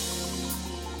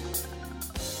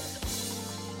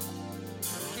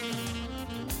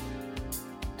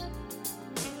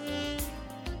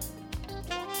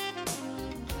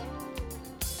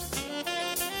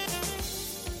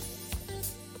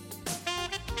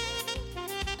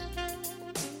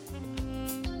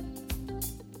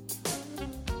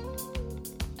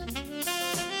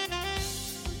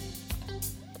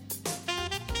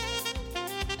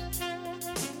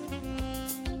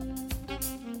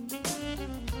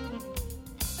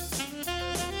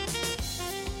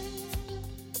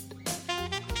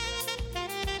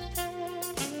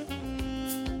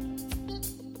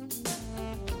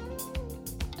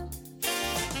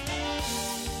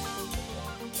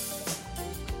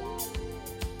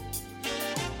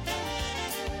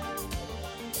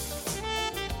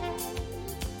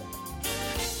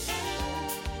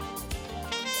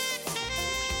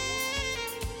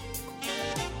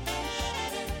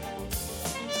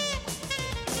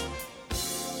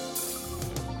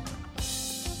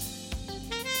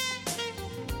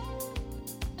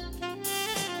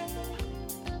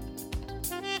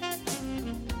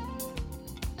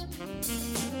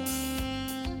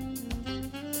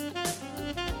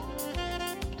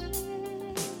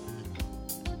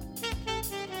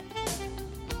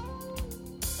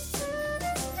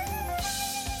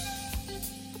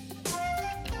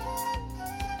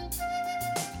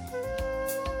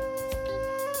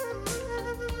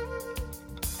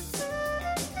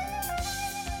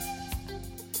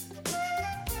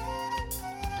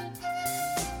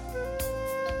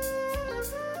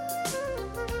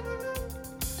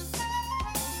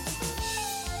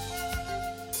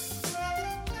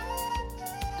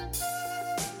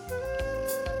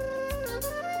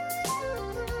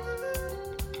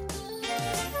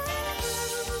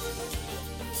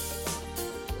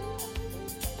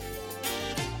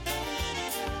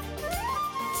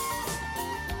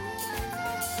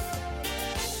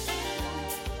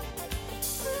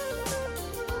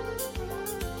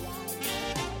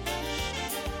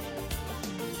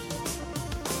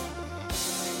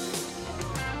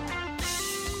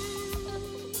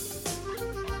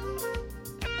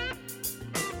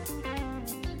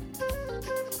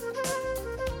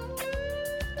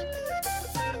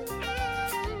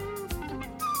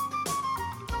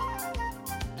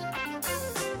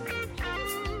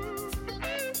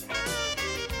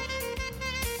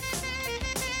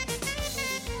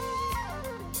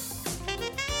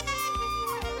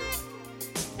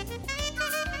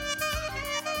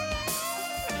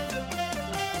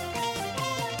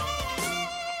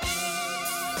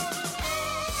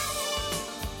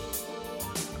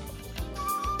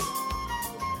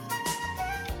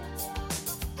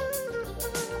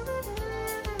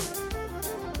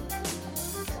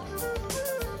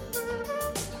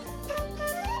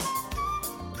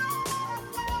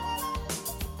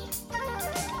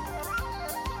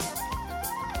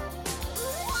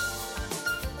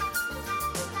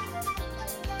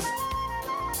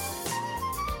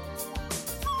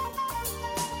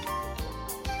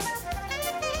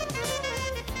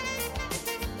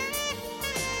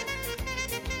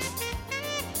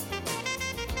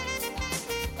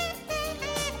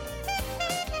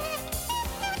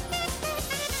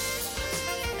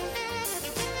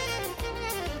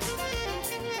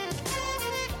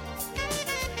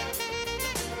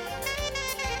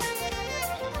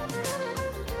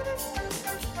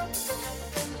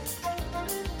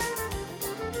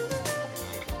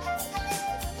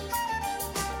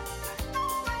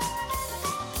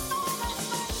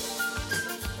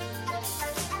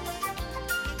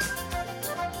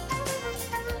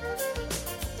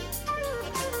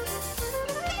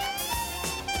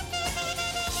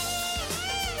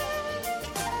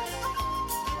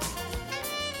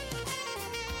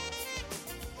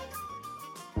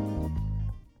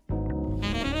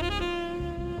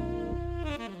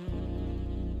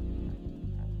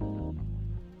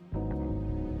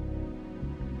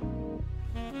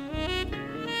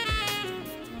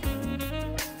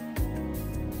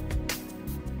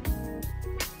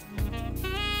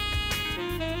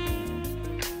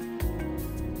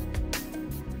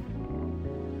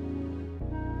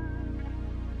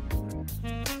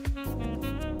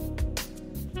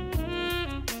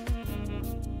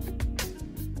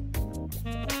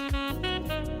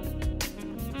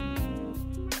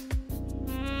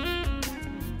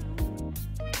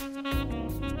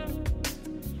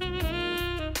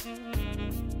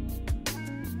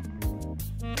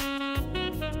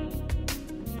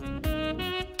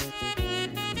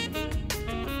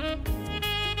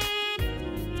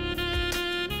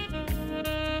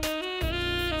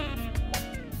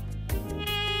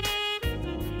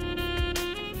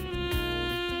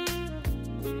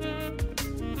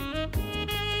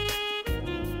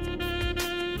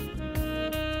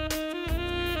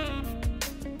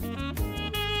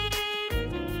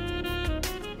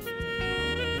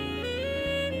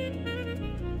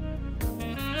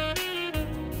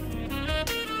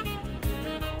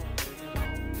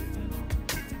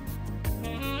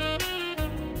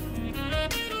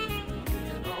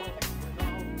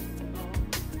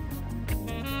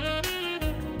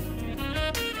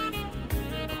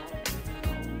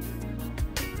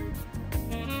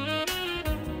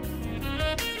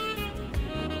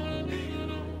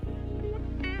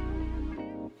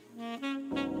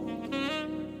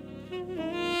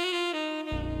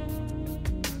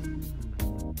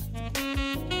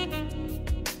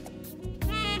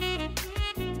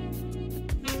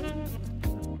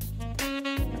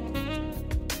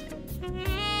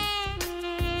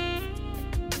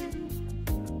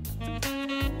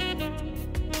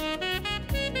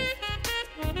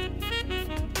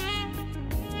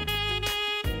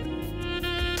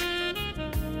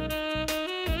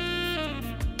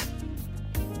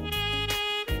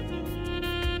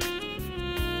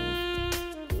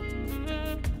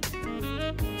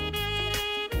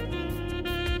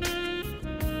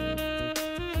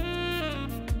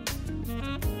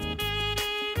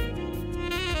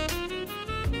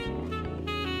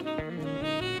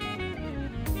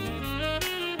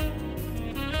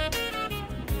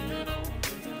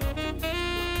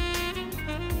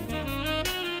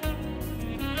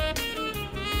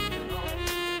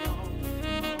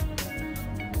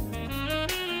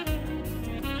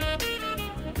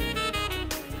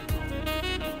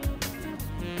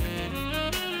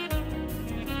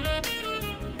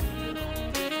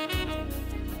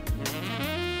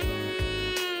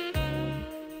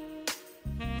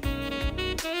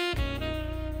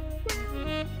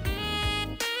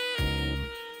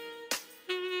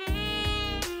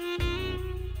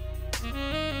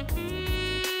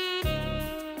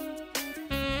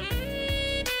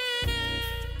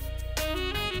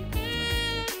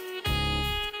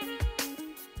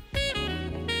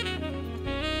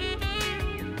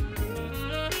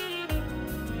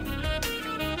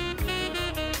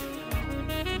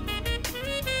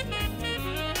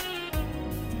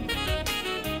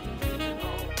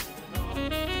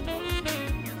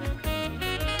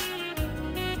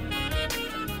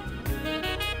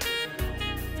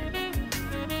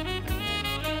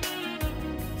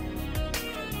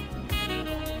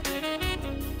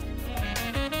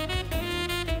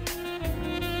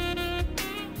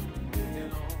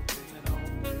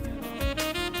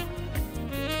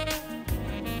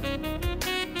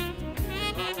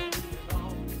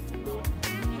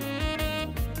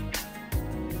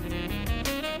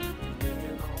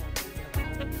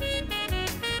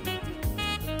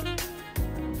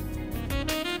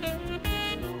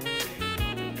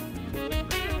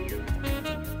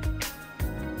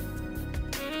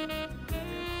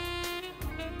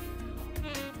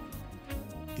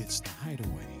 It's the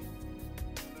Hideaway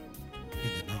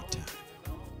in the nighttime.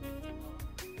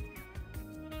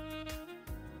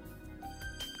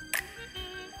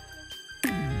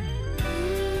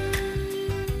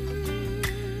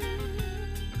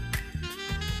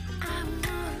 I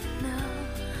wanna know,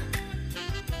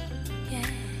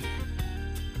 yeah.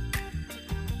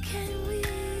 Can we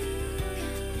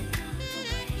get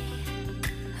away?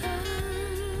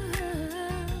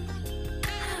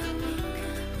 How we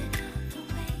coming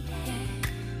away?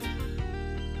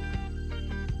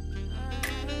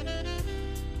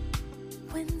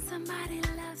 When somebody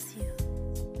loves you,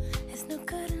 it's no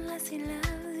good unless he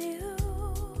loves you.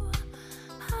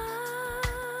 All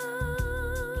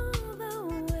the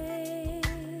way,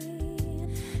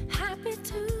 happy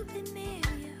to be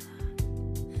near you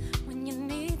when you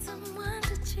need someone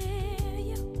to cheer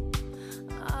you.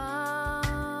 All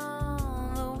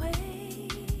the way,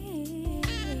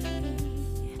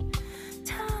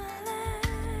 taller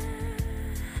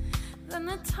than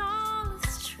the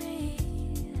tallest tree.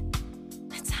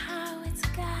 That's how it's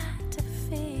got to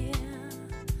feel,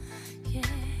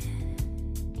 yeah.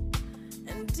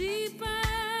 And deeper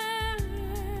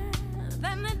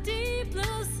than the deep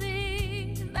blue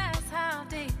sea. That's how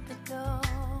deep it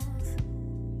goes.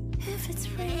 If it's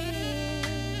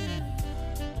real,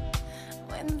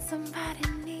 when somebody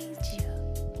needs you,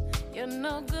 you're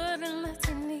no good unless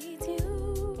he needs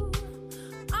you.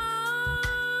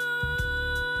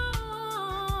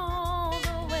 All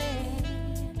the way,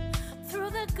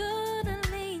 through the good and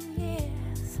lean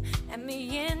years and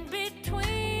the in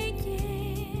between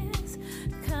years,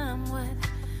 come what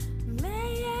may.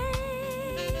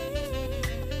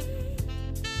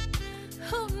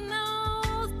 Who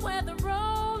knows where the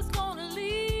road's gonna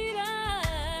lead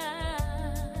us?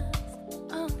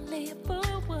 Only a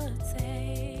fool would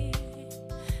say.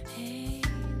 Hey,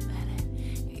 but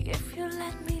if you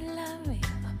let me love you,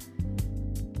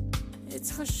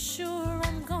 it's for sure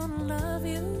I'm gonna love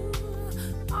you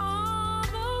all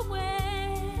the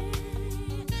way.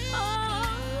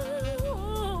 All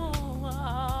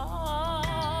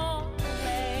the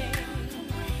way.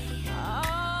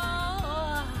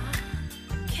 Oh,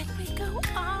 can we go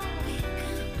all the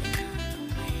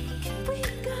way? Can we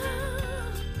go?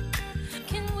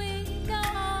 Can we go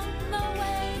all the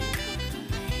way?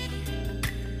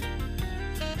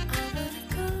 I wanna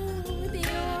go with you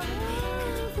all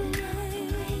the way.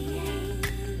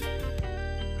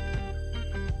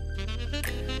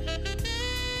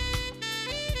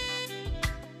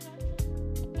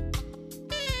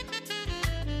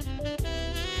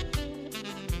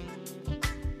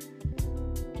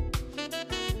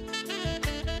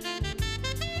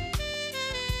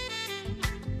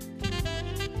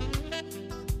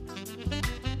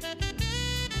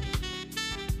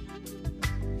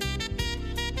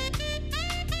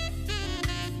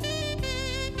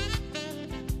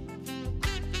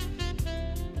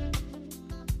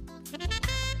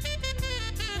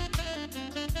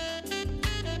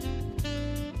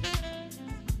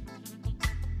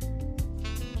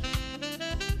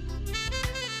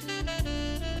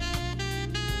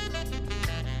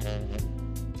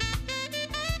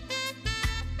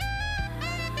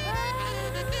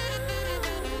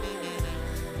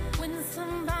 When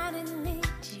somebody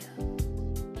needs you,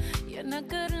 you're not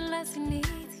good unless he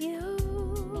needs you.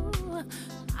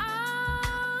 All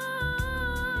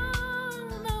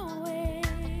the way,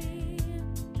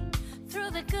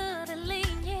 through the good and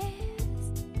lean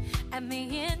years and the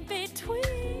in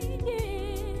between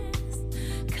years,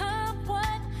 come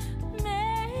what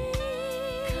may.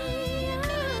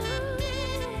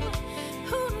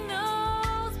 Who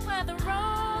knows where the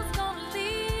road's gonna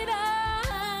lead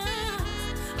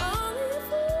us? Only a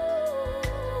fool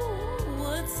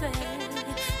would say,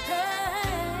 hey,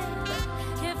 but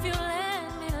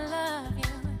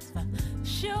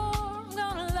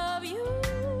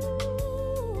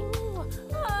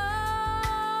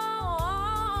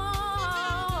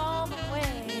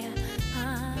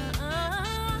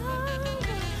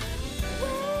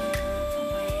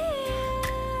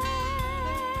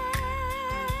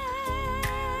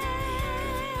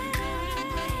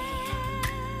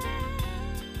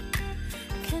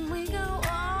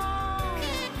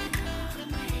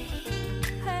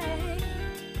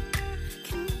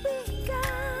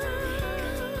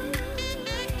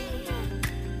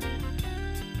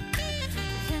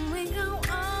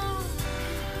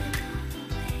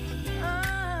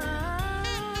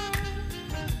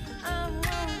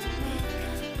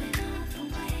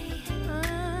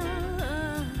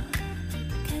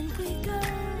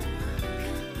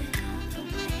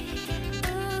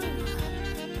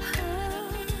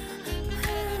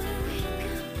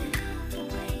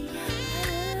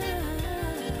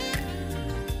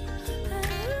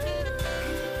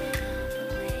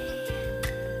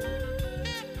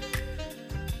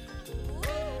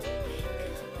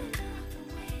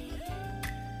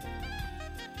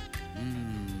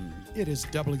It is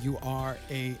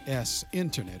WRAS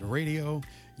Internet Radio.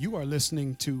 You are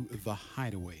listening to The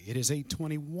Hideaway. It is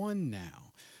 8:21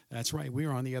 now. That's right. We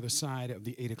are on the other side of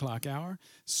the 8 o'clock hour,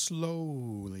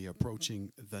 slowly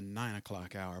approaching the 9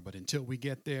 o'clock hour. But until we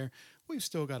get there, we've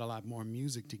still got a lot more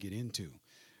music to get into.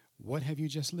 What have you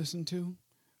just listened to?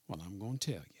 Well, I'm going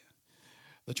to tell you.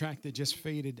 The track that just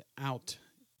faded out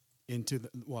into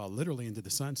literally into the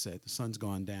sunset. The sun's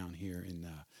gone down here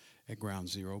at Ground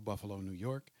Zero, Buffalo, New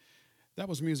York. That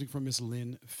was music from Miss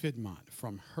Lynn Fidmont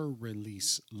from her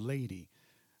release, Lady.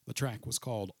 The track was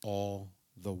called All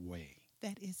the Way.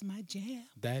 That is my jam.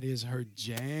 That is her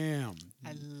jam.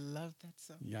 I love that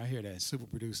song. Yeah, I hear that. Super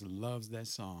producer loves that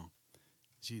song.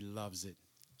 She loves it.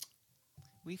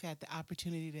 We've had the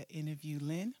opportunity to interview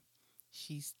Lynn.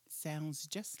 She sounds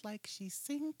just like she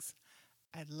sings.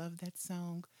 I love that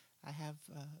song.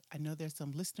 I know there's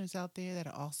some listeners out there that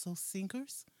are also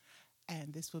singers,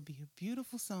 and this would be a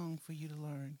beautiful song for you to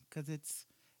learn because it's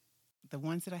the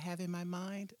ones that I have in my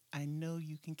mind. I know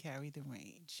you can carry the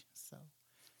range. So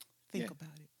think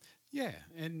about it. Yeah,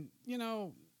 and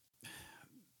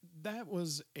that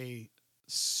was a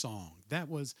song. That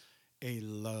was a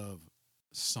love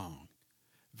song.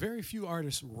 Very few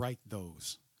artists write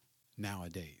those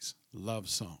nowadays. Love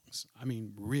songs. I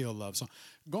mean, real love songs.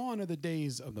 Gone are the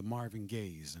days of the Marvin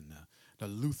Gayes and the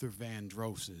Luther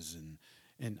Vandrosses and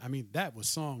I mean, that was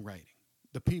songwriting.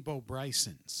 The Peabo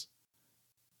Brysons.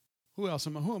 Who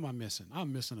am I missing?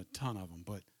 I'm missing a ton of them,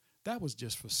 but that was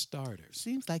just for starters.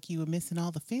 Seems like you were missing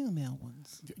all the female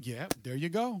ones. Yeah, there you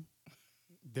go.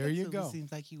 There you go.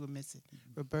 Seems like you were missing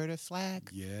Roberta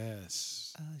Flack.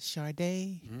 Yes. Sade.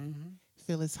 Mm-hmm.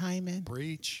 Phyllis Hyman.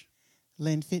 Breach.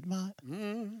 Lynn Fidmont.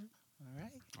 Mm-hmm. All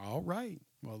right. All right.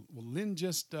 Well, Lynn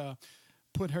just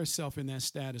put herself in that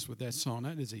status with that song.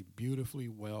 That is a beautifully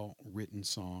well-written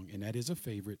song, and that is a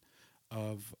favorite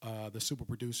of the super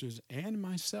producers and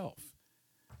myself.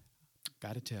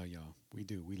 Got to tell y'all, we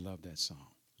do. We love that song.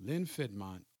 Lynn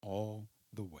Fidmont, All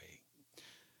the Way.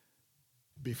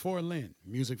 Before Lynn,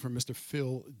 music from Mr.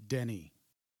 Phil Denny,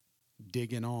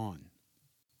 Digging On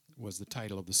was the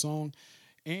title of the song.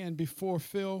 And before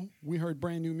Phil, we heard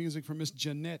brand new music from Miss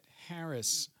Jeanette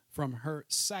Harris from her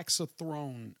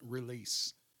Saxothrone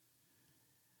release.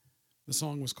 The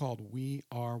song was called We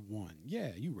Are One.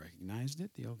 Yeah, you recognized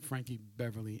it, the old Frankie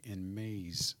Beverly and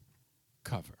Mays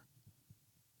cover.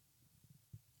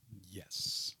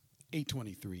 Yes,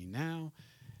 8:23 now.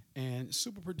 And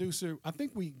super producer, I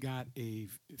think we got a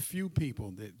few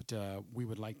people that we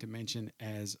would like to mention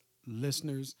as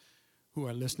listeners who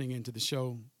are listening into the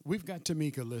show. We've got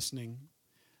Tamika listening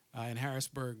in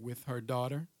Harrisburg with her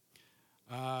daughter.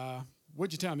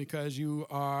 What'd you tell me? Because you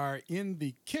are in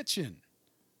the kitchen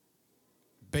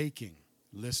baking,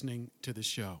 listening to the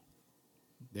show.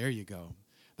 There you go.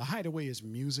 The Hideaway is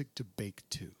music to bake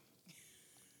to.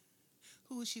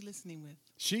 Who is she listening with?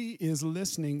 She is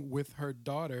listening with her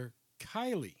daughter,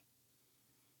 Kylie.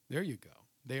 There you go.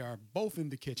 They are both in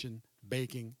the kitchen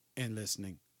baking and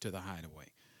listening to the Hideaway.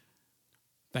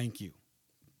 Thank you.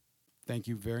 Thank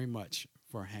you very much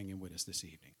for hanging with us this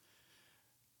evening.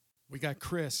 We got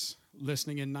Chris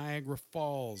listening in Niagara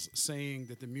Falls saying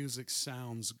that the music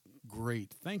sounds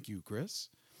great. Thank you, Chris.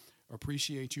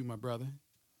 Appreciate you, my brother.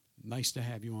 Nice to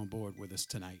have you on board with us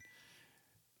tonight.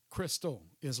 Crystal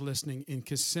is listening in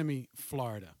Kissimmee,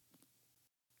 Florida.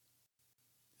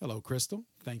 Hello, Crystal.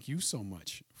 Thank you so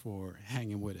much for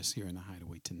hanging with us here in the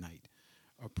Hideaway tonight.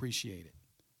 Appreciate it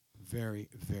very,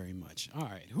 very much. All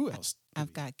right, who else?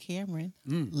 I've got Cameron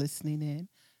listening in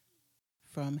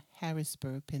from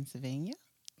Harrisburg, Pennsylvania.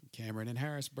 Cameron in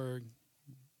Harrisburg.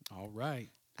 All right.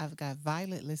 I've got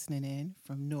Violet listening in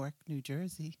from Newark, New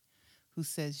Jersey, who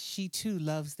says she too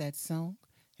loves that song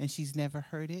and she's never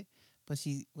heard it, but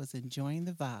she was enjoying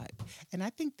the vibe. And I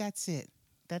think that's it.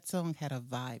 That song had a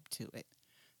vibe to it.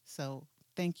 So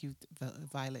thank you,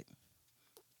 Violet,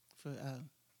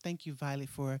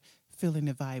 for feeling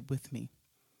the vibe with me.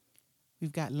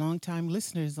 We've got longtime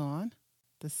listeners on,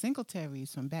 the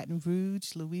Singletaries from Baton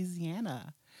Rouge,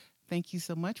 Louisiana. Thank you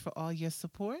so much for all your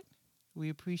support. We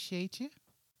appreciate you.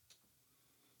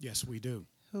 Yes, we do.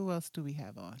 Who else do we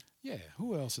have on? Yeah,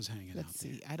 who else is hanging out Let's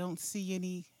there? see. I don't see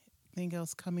anything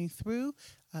else coming through.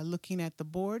 Looking at the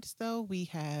boards, though, we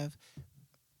have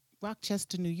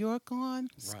Rochester, New York on,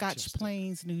 Scotch Rochester.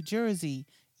 Plains, New Jersey,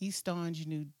 East Orange,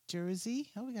 New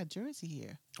Jersey. Oh, we got Jersey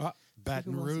here.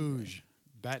 Baton who else is there? Rouge.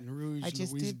 Baton Rouge, I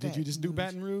just Louisiana. Did you just do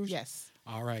Baton Rouge? Yes.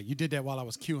 All right. You did that while I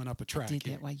was queuing up a track. I did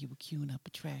here. that while you were queuing up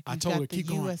a track. I We've told got her, the keep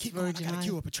going. US Keep going. I got to Virgin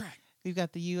queue up a track. We've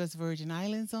got the U.S. Virgin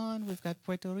Islands on. We've got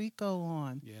Puerto Rico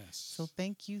on. Yes. So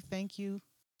thank you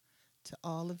to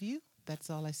all of you That's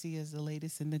all I see as the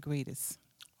latest and the greatest.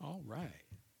 All right.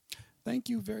 Thank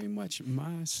you very much,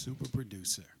 my super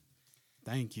producer.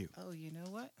 Thank you. Oh, you know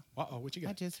what? Uh-oh, what you I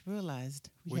got? just realized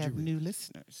we What'd you have new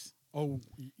listeners. Oh,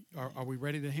 are we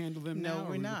ready to handle them now? No, or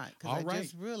we're we- not. All Because I right.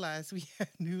 just realized we have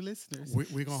new listeners. We're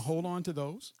going to hold on to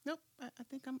those. Nope. I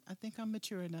think I'm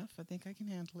mature enough. I think I can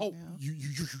handle Oh, it now. you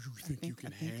think you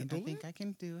can handle I think it? I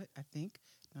can do it. I think.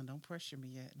 Now, don't pressure me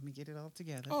yet. Let me get it all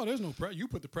together. Oh, there's no pressure. You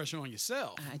put the pressure on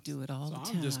yourself. I do it all So the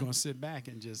time. I'm just going to sit back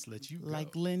and just let you go.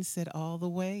 Like Lynn said, all the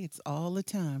way. It's all the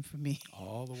time for me.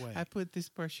 All the way. I put this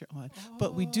pressure on.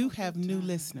 But we do All have the new time.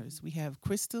 listeners. We have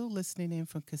Crystal listening in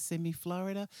from Kissimmee,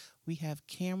 Florida. We have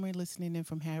Cameron listening in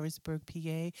from Harrisburg,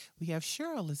 PA. We have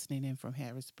Cheryl listening in from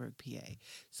Harrisburg, PA.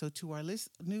 So to our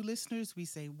new listeners, we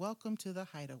say welcome to the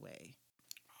Hideaway.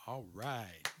 All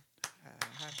right.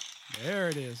 Uh, There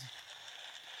it is.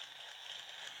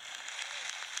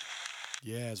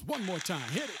 Yes, one more time.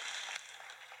 Hit it.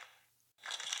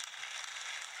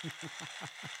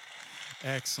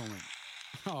 Excellent.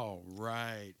 All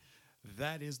right.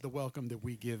 That is the welcome that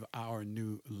we give our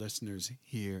new listeners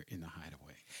here in the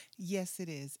Hideaway. Yes, it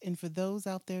is. And for those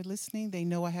out there listening, they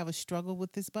know I have a struggle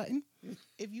with this button.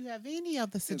 If you have any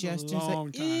other suggestions or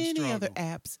long time any other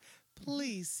struggle. apps,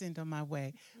 please send them my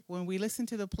way. When we listened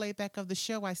to the playback of the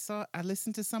show, I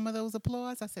listened to some of those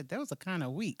applause. I said those are kind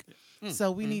of weak.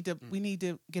 So we need to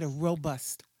get a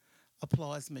robust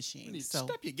applause machine. You need to So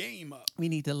step your game up. we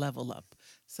need to level up.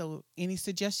 So any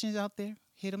suggestions out there,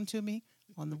 hit them to me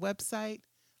on the website,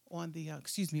 on the on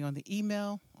the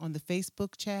email, on the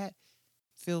Facebook chat.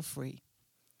 Feel free.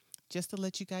 Just to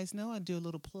let you guys know, I do a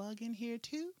little plug in here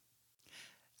too.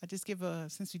 I just give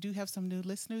since we do have some new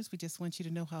listeners, we just want you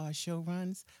to know how our show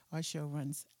runs. Our show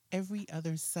runs every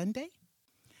other Sunday.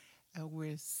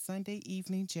 We're Sunday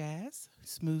evening jazz,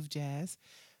 smooth jazz.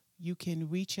 You can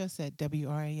reach us at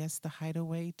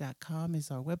wrasthehideaway.com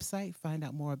is our website. Find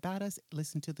out more about us.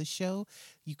 Listen to the show.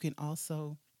 You can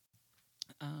also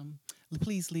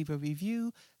please leave a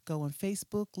review. Go on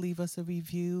Facebook, leave us a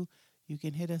review. You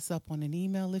can hit us up on an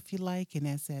email if you like, and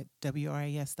that's at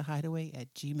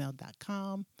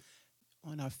wrasthehideaway@gmail.com.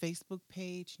 On our Facebook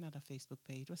page, not our Facebook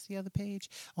page. What's the other page?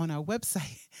 On our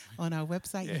website. On our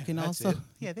website, Yeah, you can that's also. it.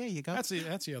 Yeah, there you go. That's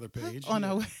the other page. on yeah.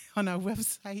 our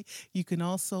website, you can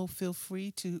also feel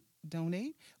free to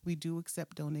donate. We do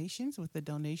accept donations. With the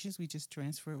donations, we just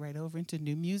transfer it right over into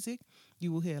new music.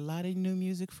 You will hear a lot of new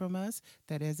music from us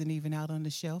that isn't even out on the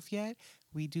shelf yet.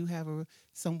 We do have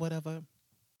somewhat of a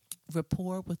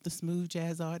rapport with the smooth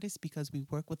jazz artists because we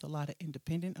work with a lot of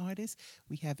independent artists.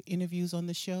 We have interviews on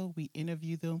the show. We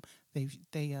interview them. They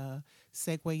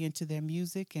segue into their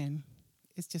music, and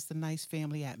it's just a nice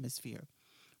family atmosphere.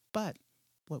 But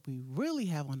what we really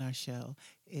have on our show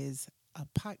is a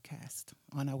podcast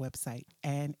on our website,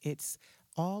 and it's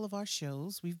all of our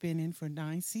shows. We've been in for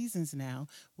 9 seasons now.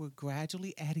 We're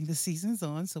gradually adding the seasons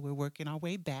on, so we're working our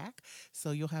way back.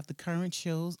 So you'll have the current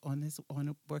shows on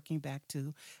working back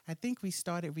to, I think we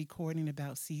started recording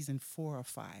about season 4 or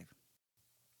 5.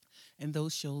 And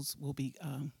those shows will be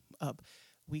up.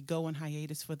 We go on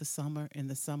hiatus for the summer. In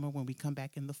the summer, when we come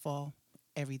back in the fall,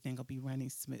 everything will be running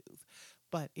smooth.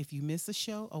 But if you miss a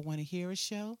show or want to hear a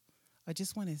show or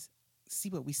just want to see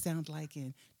what we sound like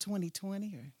in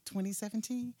 2020 or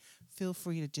 2017, feel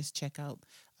free to just check out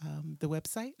the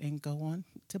website and go on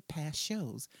to past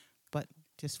shows. But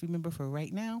just remember, for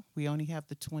right now, we only have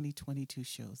the 2022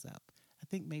 shows up. I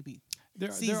think maybe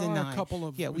There season are 9. a couple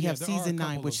of we have there are a season 9,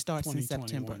 couple which of starts in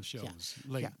 2021 September. shows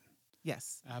late. Yeah.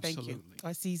 Yes, Thank Absolutely. you.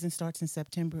 Our season starts in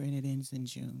September and it ends in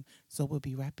June. So we'll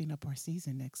be wrapping up our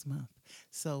season next month.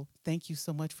 So thank you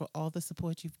so much for all the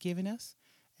support you've given us.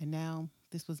 And now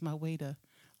this was my way to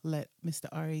let Mr.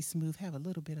 R.A. Smooth have a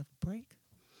little bit of a break.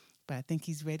 But I think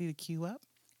he's ready to queue up.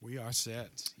 We are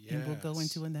set. Yes. And we'll go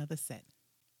into another set.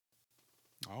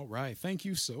 All right. Thank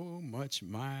you so much,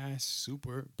 my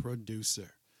super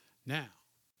producer. Now,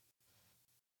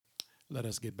 let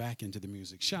us get back into the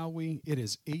music, shall we? It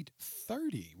is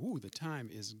 8:30. Ooh, the time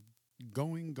is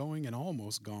going, and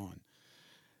almost gone.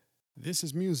 This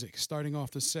is music, starting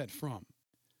off the set from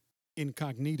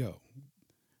Incognito.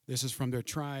 This is from their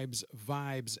Tribes,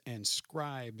 Vibes, and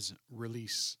Scribes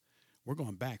release. We're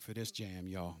going back for this jam,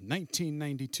 y'all.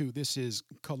 1992, this is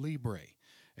Calibre,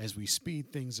 as we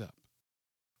speed things up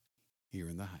here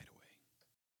in the Hideaway.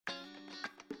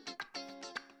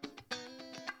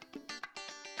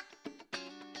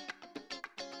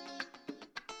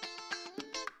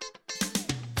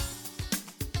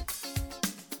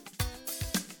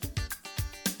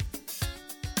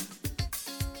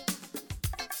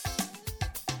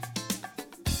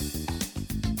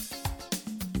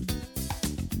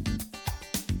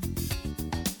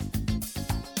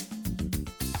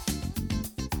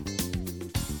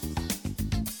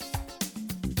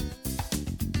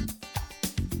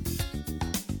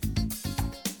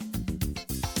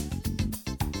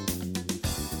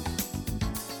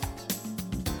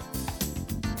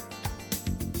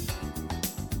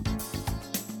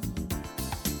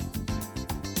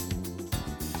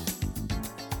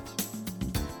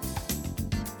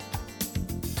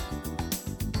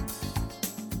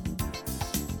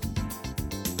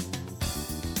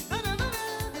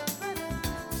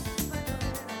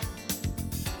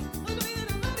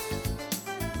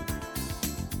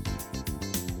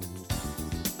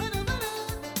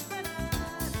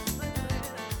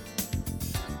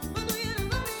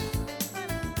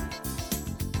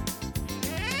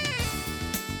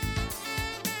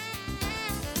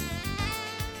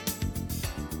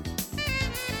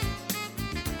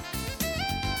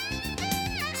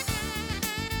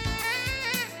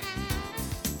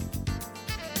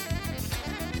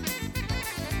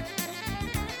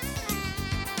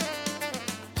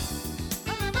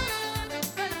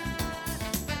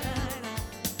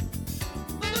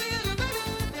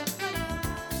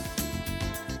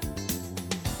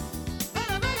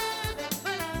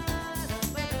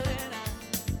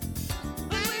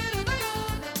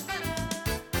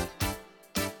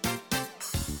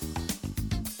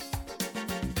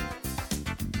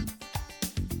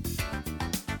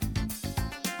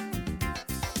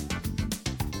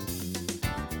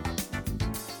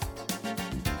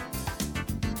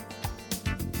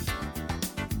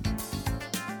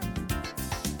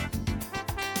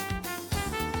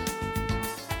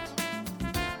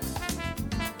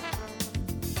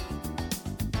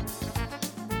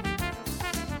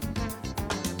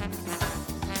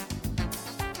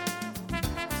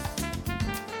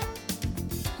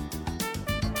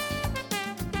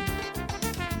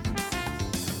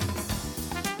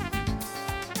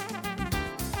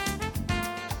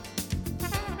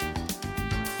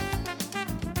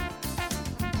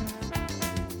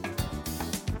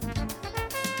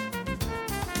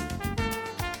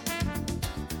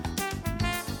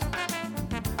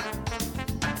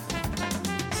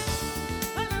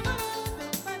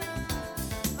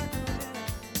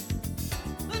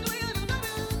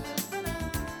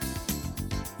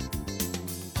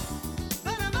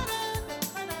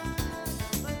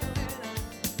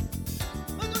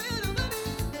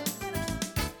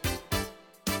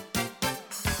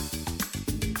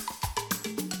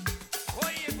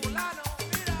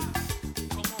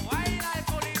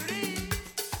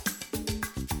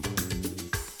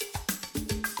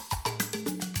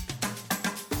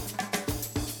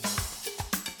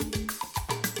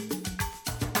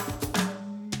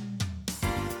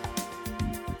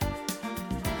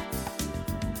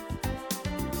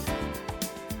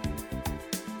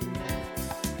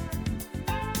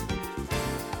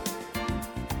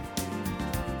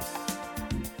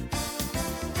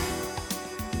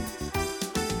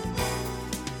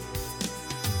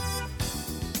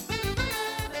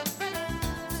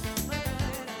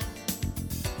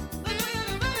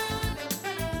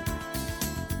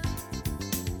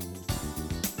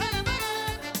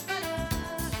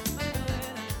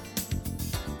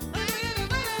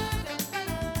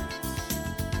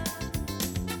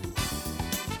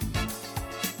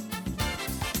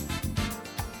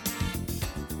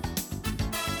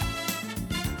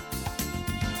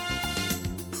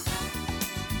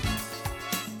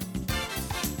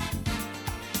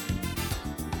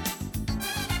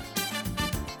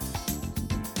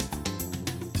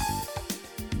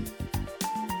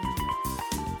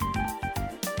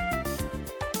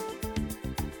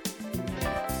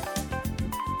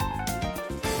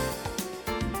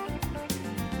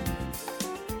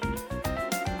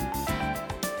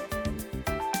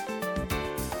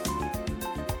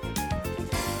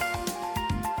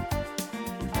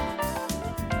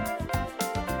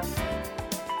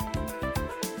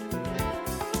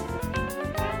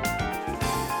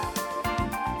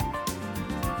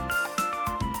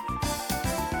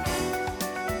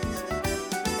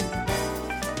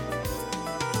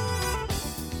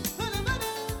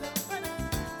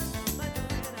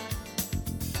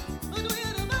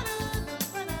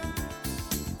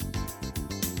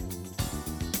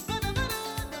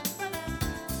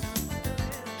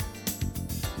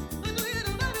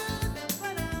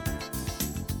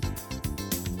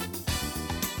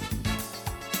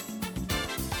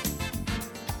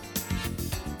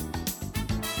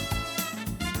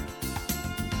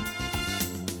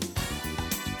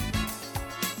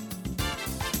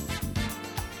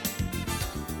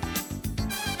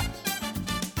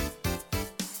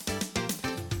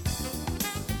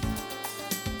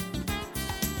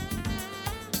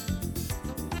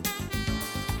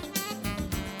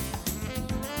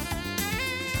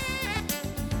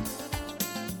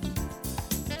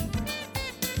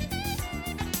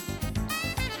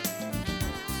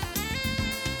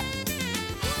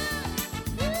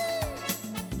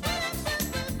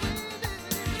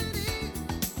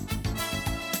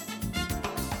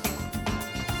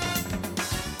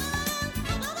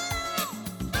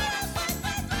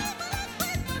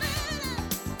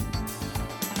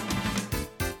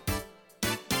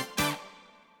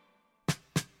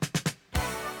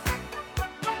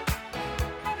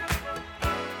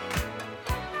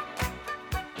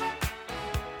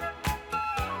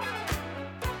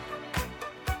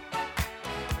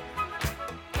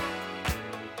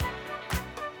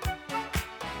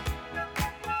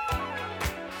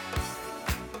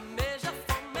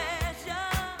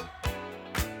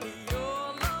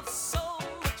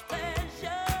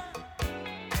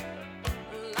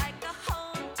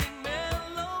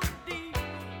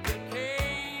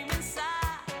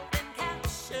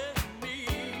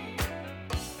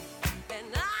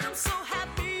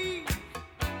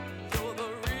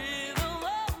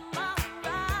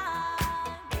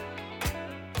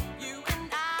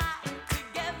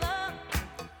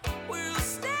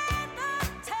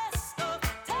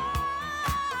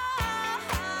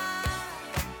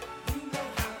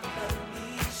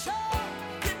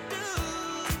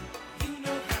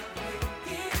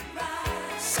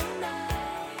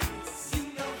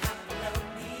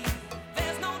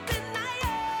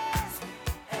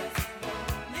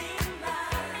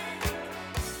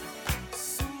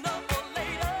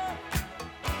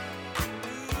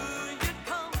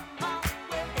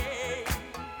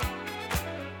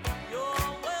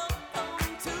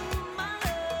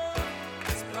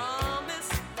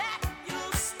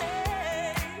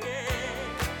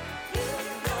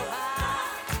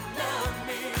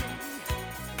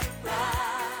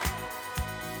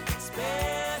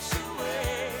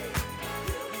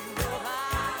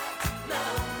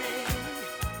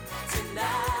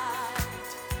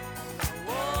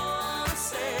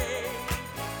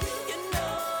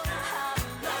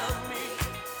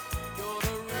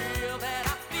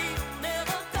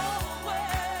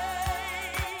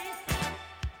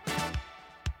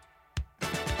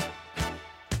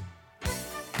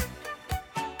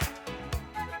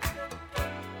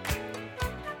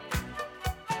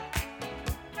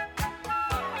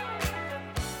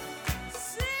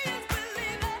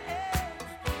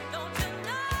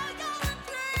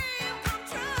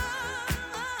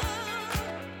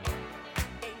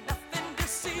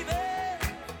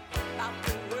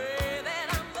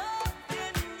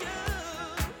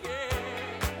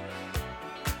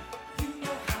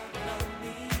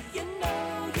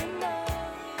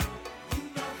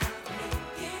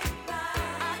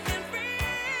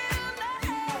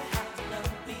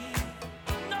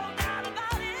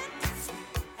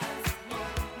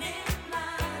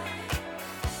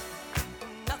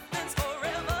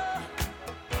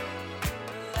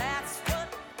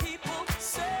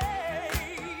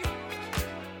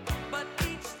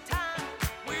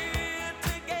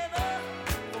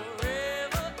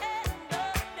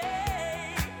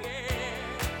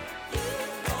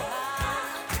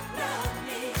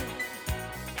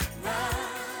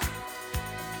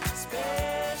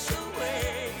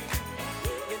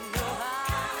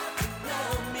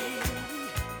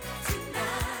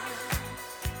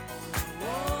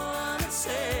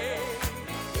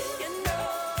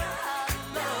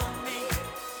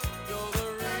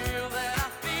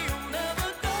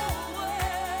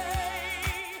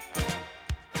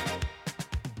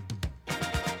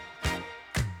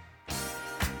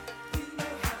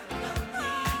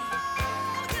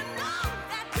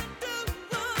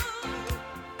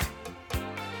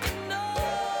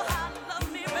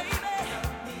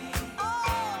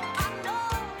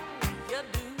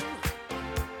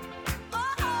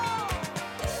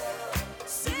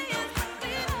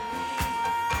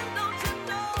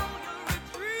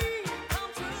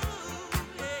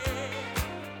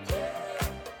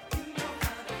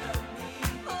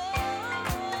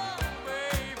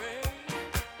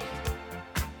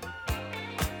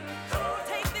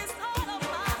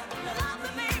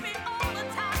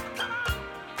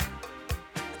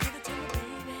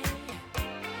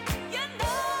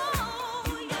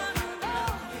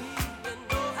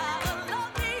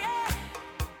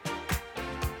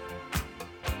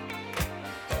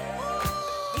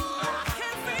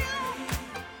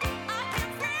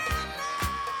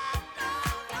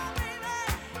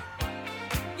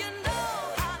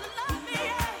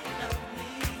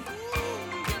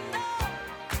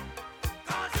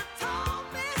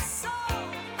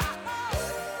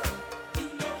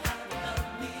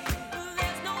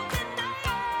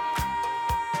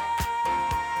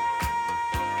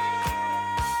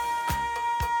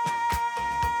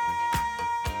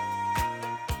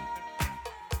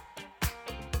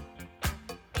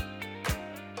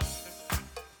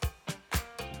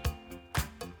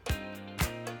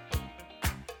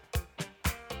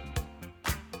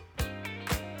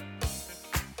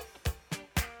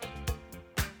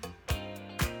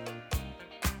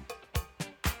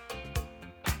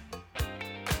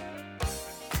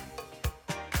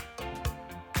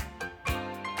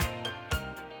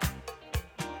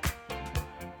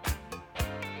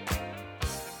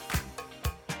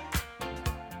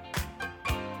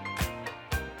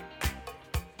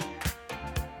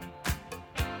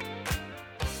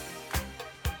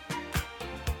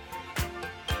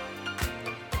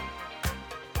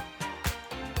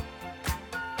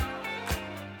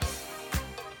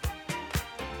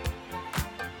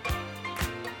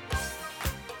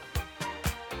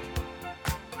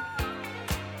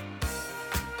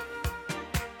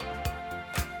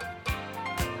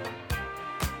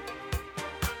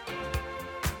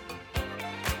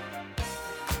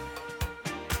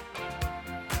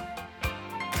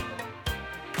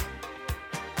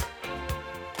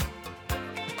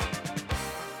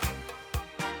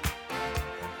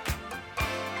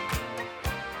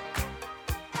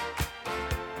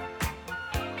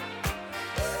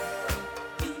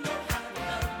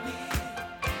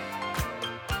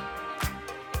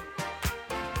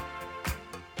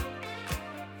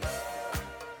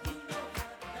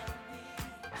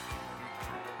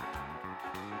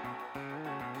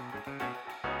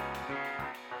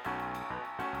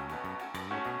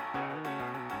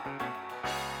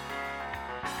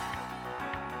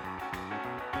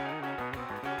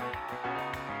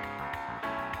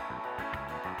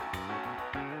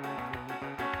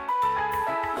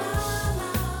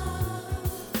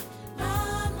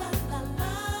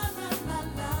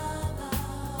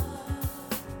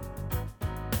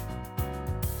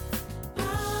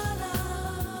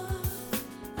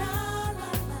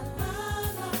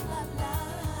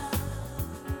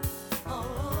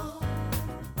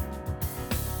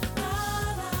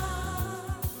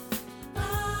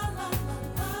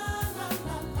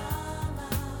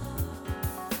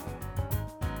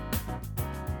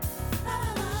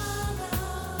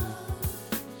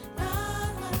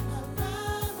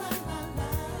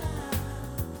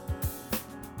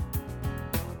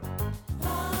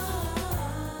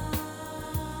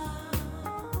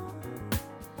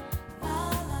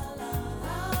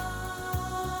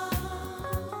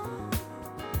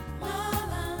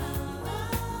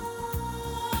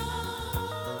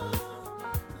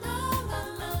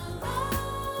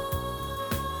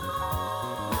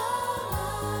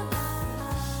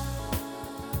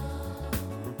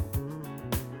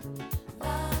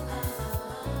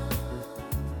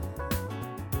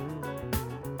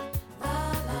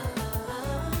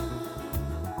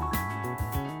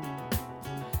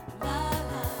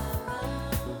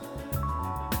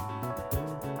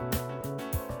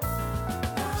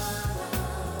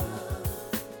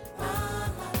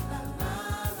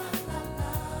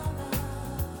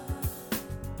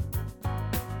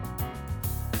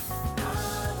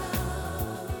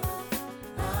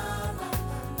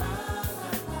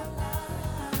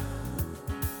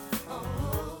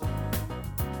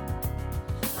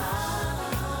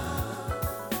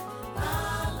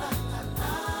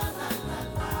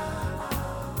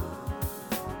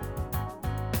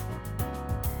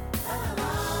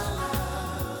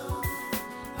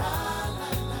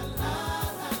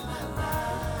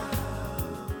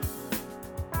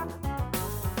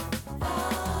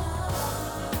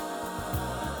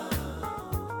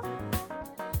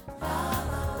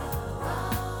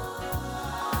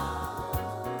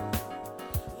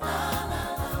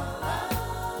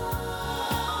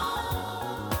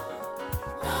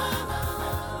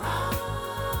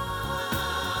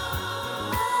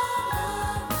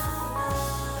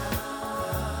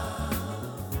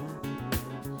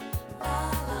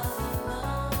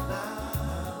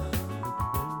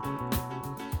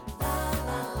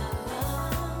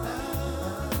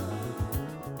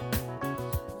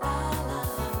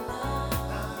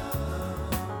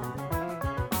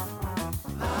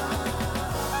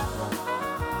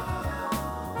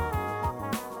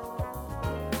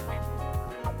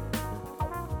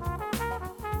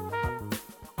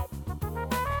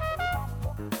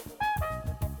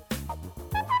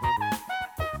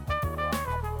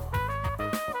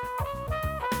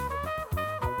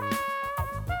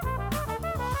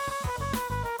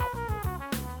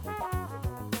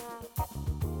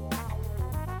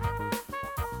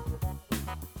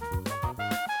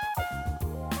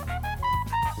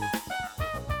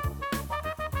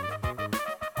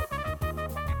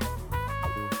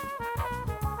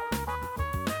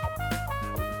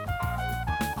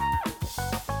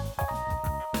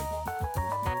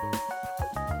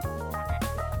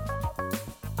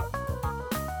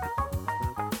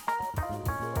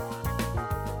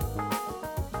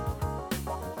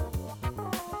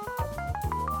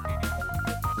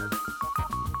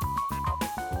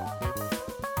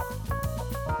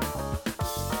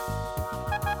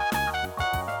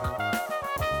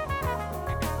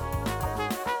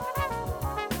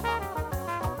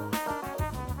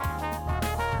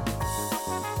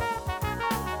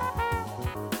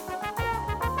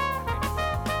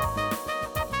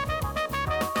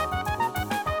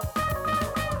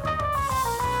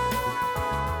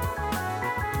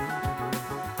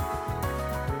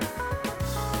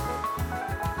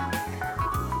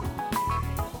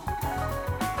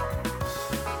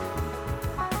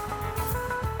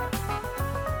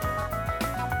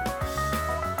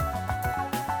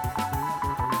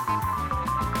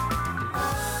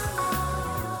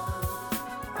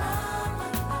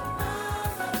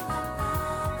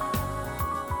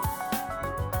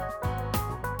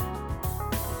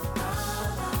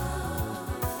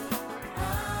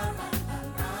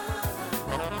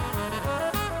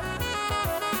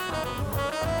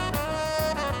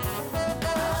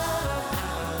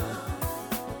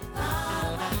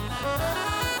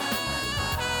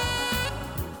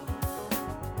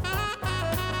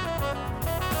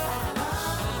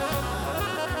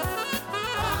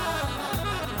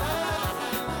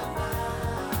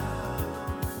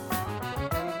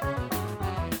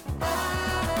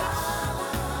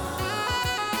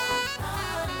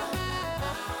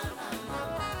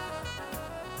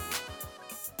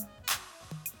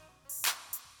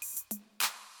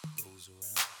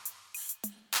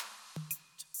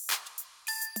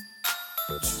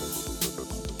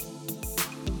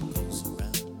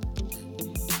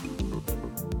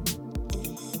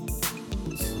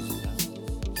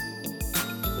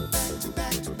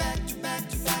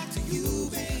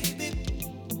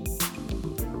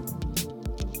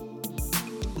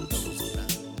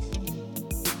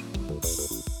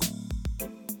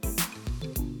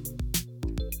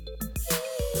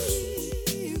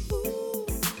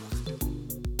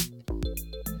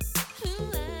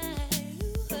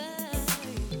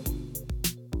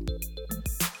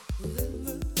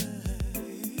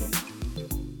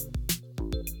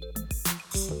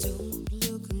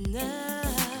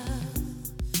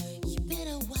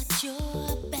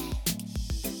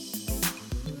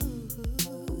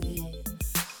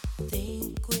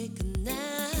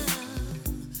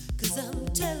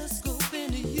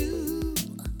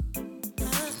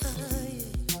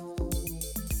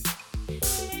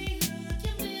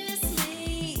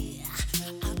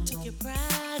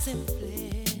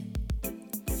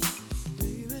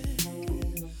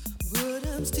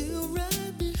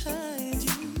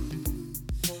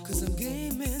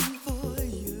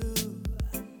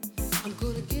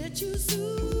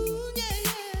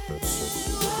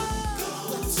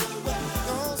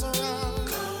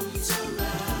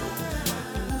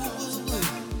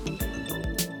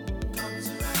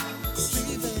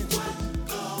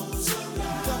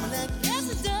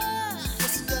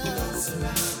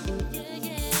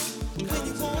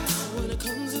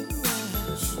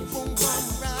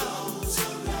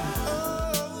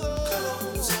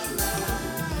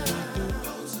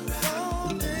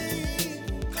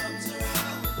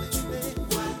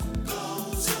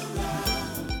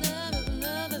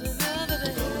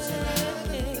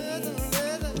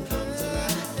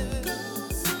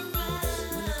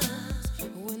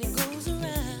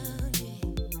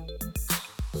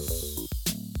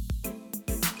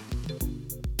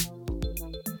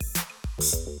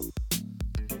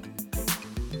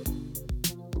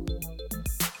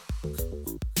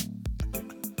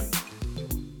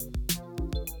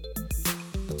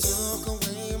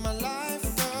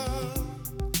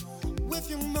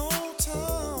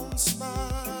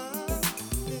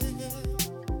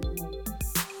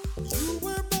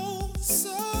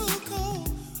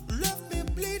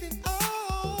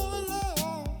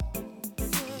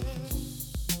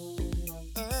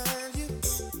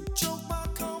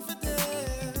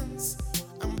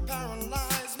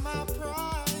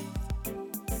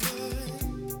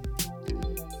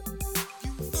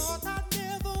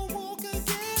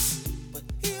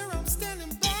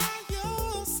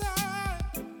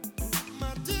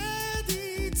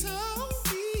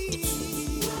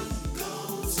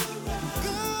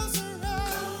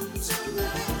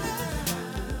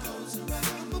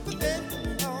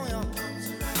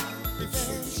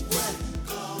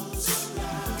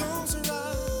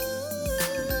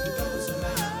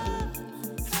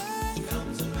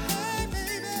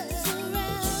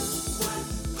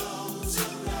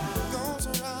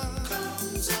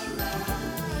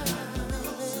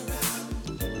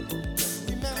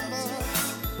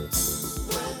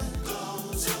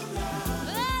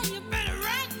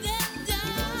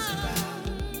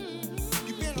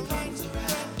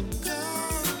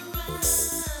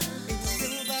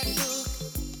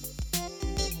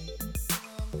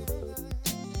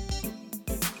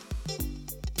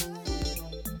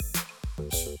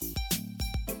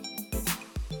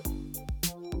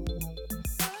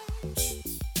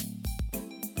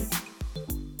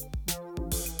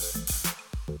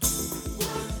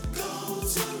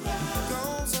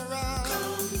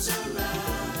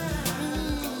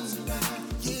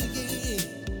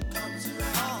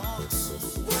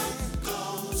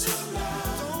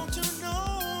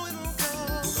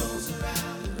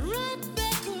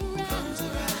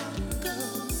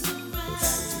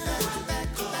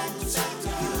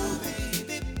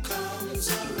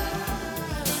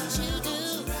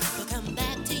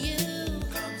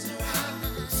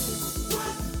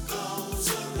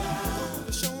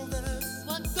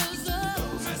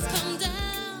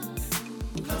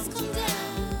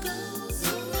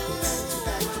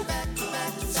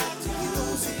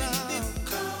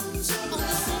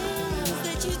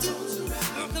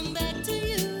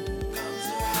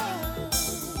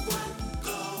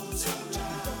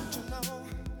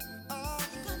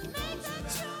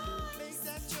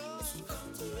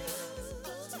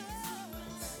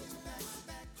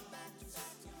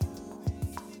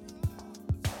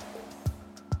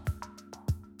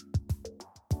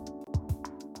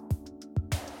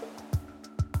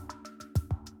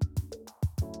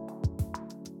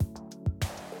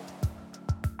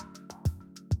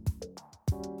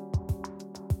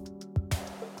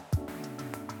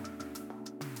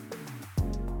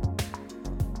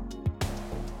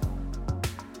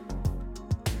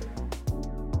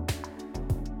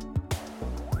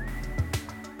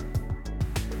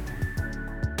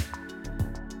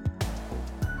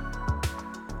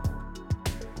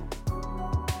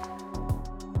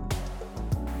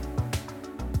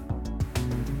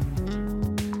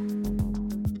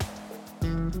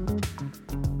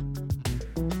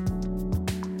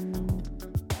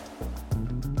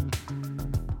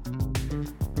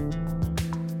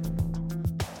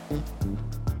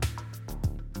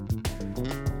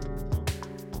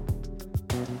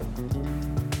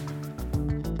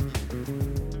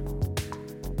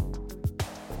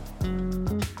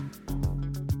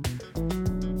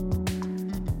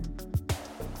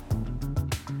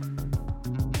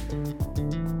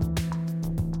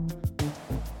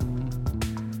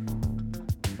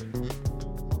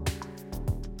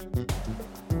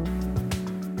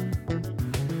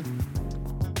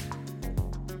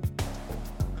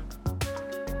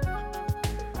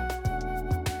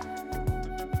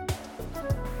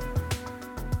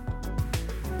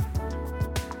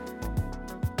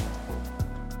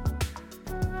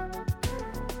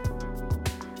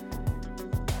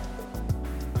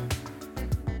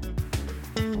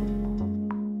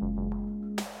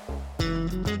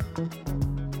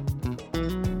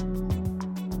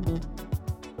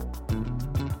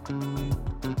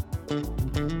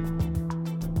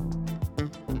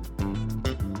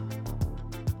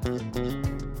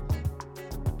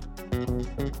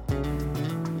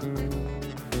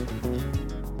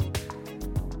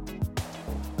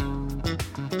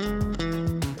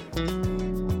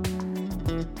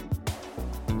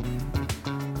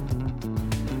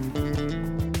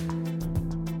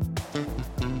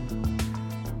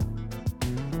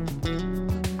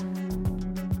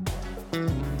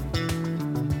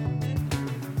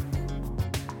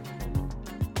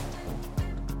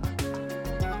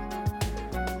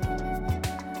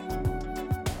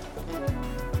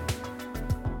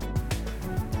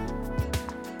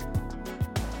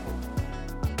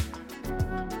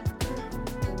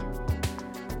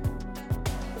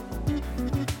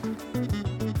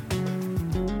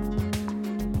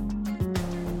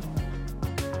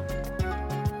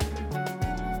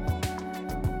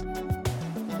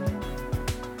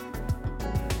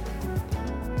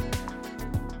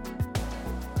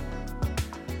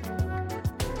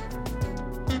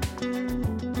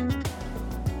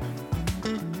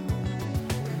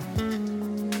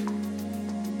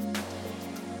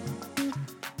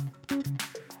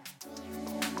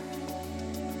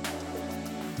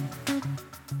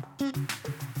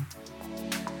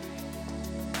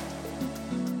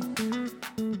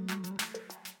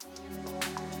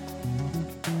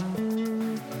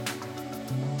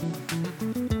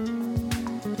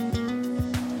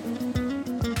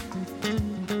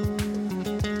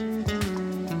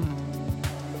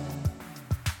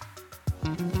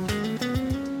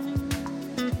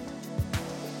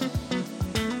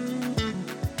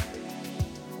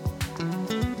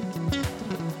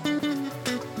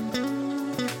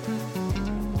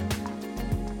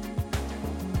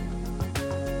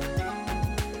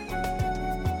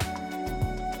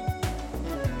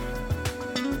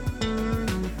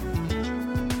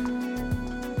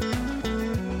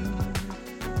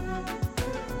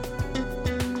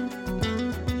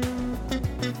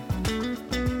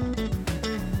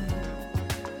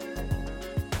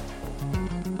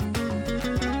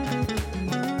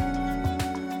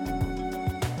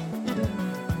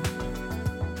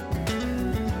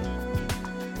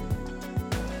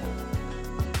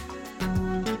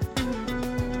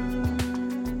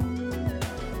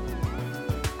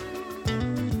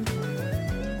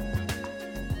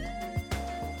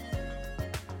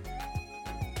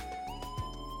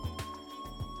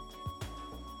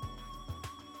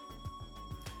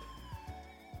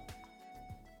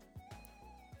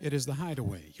 It is the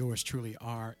Hideaway. Yours truly,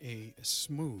 R.A.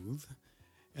 Smooth.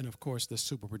 And of course, the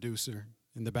super producer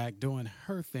in the back doing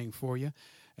her thing for you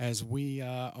as we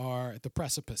are at the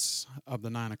precipice of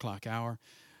the 9 o'clock hour.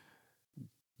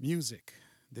 Music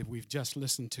that we've just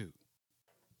listened to.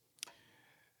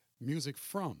 Music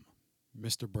from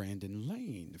Mr. Brandon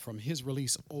Lane from his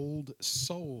release Old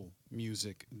Soul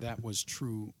Music. That was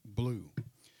True Blue.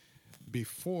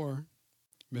 Before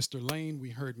Mr. Lane, we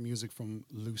heard music from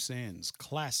Loose Ends,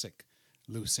 classic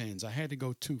Loose Ends. I had to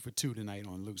go 2 for 2 tonight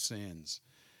on Loose Ends.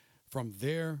 From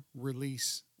their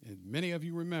release, and many of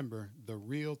you remember, The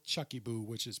Real Chucky Boo,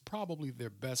 which is probably their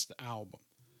best album,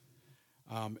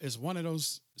 is one of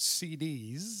those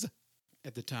CDs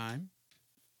at the time,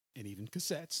 and even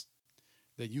cassettes,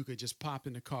 that you could just pop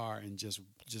in the car and just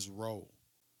roll,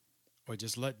 or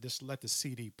just let the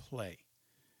CD play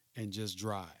and just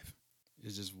drive.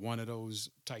 It's just one of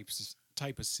those type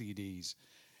of CDs,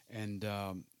 and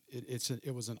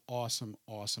it was an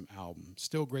awesome album.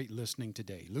 Still great listening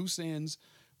today. Loose Ends,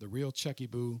 The Real Chucky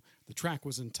Boo. The track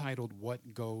was entitled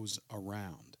 "What Goes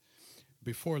Around."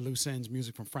 Before Loose Ends,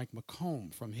 music from Frank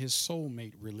McComb from his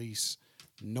Soulmate release,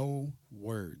 No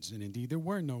Words, and indeed there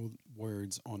were no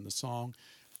words on the song.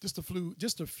 Just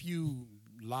a few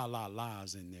la la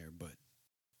la's in there, but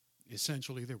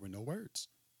essentially there were no words.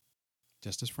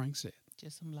 Just as Frank said.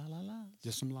 Just some la la la's.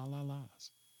 Just some la la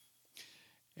la's.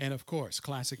 And of course,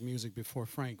 classic music before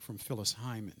Frank from Phyllis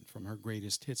Hyman from her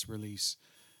greatest hits release,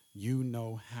 You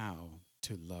Know How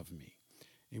to Love Me.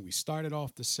 And we started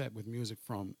off the set with music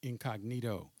from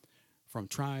Incognito, from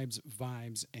Tribes,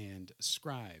 Vibes, and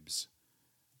Scribes.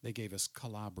 They gave us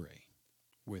Calabre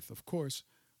with, of course,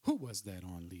 who was that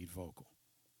on lead vocal?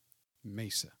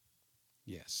 Mesa.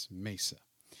 Yes, Mesa.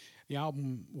 The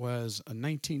album was a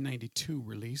 1992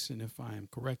 release, and if I am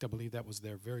correct, I believe that was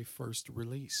their very first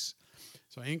release.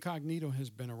 So Incognito has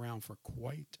been around for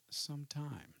quite some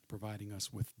time, providing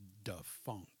us with the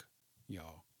funk,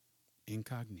 y'all.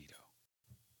 Incognito.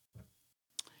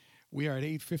 We are at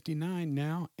 8:59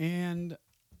 now, and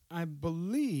I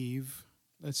believe,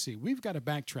 let's see, we've got to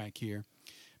backtrack here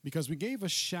because we gave a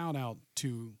shout out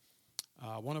to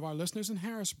one of our listeners in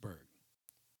Harrisburg.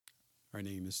 Her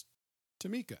name is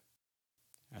Tamika.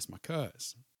 That's my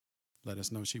cuz. Let us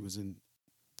know she was in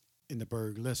the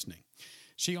Berg listening.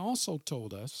 She also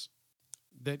told us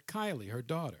that Kylie, her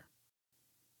daughter,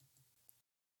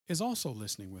 is also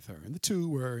listening with her. And the two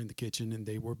were in the kitchen and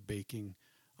they were baking.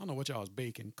 I don't know what y'all was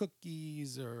baking,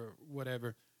 cookies or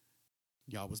whatever.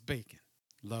 Y'all was baking.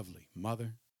 Lovely.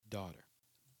 Mother, daughter.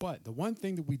 But the one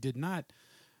thing that we did not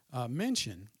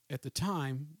mention at the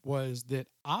time was that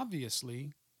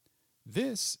obviously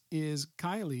this is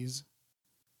Kylie's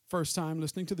first time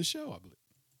listening to the show, I believe.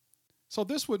 So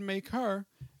this would make her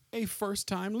a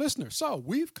first-time listener. So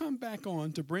we've come back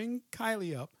on to bring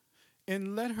Kylie up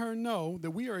and let her know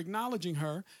that we are acknowledging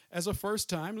her as a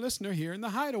first-time listener here in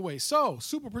the Hideaway. So,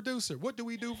 super producer, what do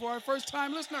we do for our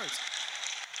first-time listeners?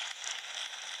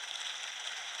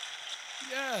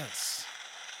 Yes,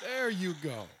 there you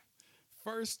go.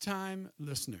 First-time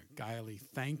listener, Kylie,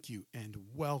 thank you and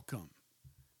welcome.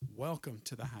 Welcome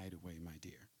to the Hideaway, my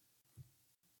dear.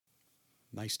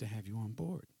 Nice to have you on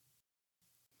board.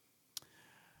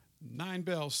 9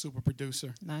 bells, super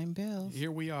producer. 9 bells.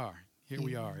 Here we are. Here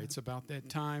we are. It's about that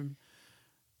time.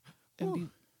 And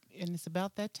it's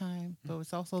about that time, but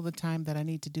it's also the time that I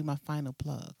need to do my final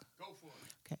plug. Go for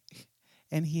it. Okay.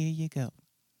 And here you go.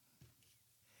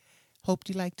 Hope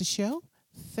you liked the show.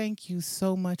 Thank you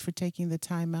so much for taking the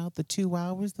time out, the 2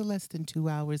 hours, the less than 2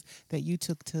 hours that you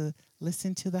took to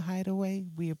listen to the Hideaway.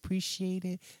 We appreciate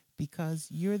it because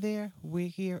you're there, we're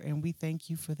here, and we thank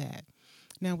you for that.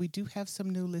 Now, we do have some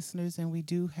new listeners, and we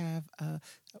do have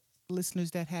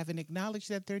listeners that haven't acknowledged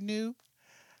that they're new,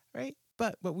 right?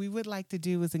 But what we would like to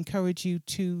do is encourage you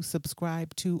to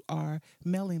subscribe to our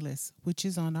mailing list, which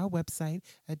is on our website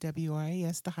at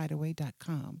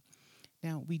wrasthehideaway.com.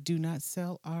 Now, we do not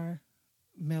sell our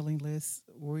mailing list.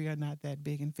 We are not that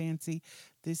big and fancy.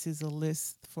 This is a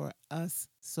list for us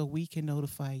so we can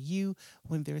notify you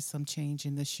when there's some change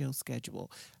in the show schedule.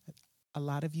 A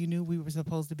lot of you knew we were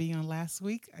supposed to be on last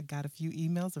week. I got a few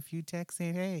emails, a few texts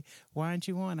saying, hey, why aren't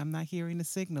you on? I'm not hearing the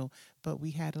signal. But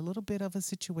we had a little bit of a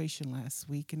situation last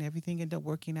week and everything ended up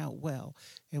working out well.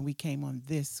 And we came on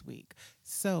this week.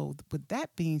 So with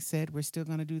that being said, we're still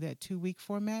going to do that 2-week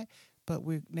format. But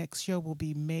next show will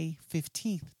be May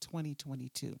 15th,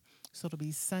 2022. So it'll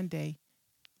be Sunday,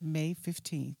 May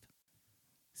 15th,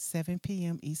 7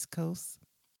 p.m. East Coast.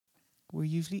 We're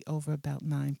usually over about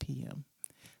 9 p.m.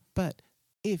 But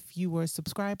if you were a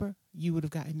subscriber, you would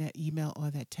have gotten that email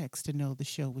or that text to know the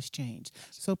show was changed.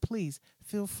 So please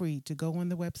feel free to go on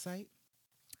the website,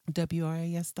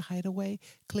 WRAS The Hideaway,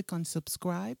 click on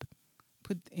subscribe,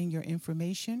 put in your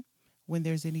information when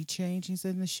there's any changes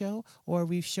in the show or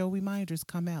show reminders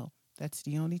come out. That's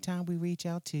the only time we reach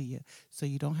out to you. So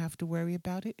you don't have to worry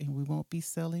about it, and we won't be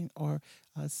selling or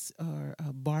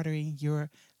bartering your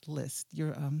list,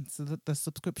 the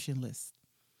subscription list.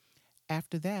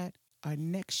 After that, our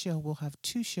next show will have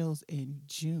 2 shows in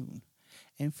June.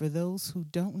 And for those who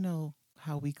don't know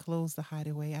how we close the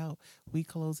Hideaway out, we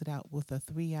close it out with a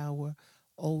 3-hour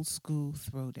old school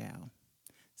throwdown.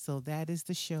 So that is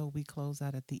the show we close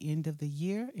out at the end of the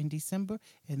year in December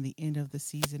and the end of the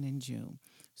season in June.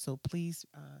 So please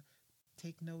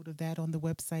take note of that on the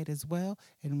website as well,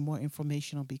 and more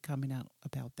information will be coming out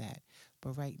about that.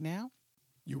 But right now,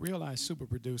 You realize, super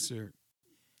producer,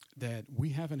 that we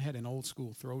haven't had an old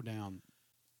school throwdown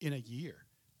in a year.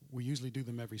 We usually do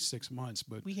them every 6 months,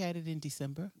 but we had it in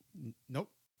December. nope.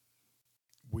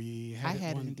 We I had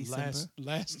had it one in December.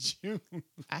 last June.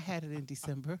 I had it in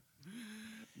December.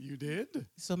 You did?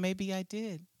 So maybe I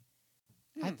did.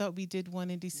 I thought we did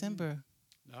one in December.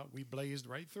 No, we blazed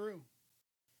right through.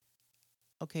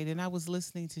 Okay, then I was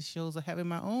listening to shows or having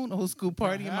my own old school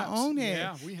party in my Perhaps. own head.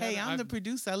 Yeah, we had Hey, it. I'm the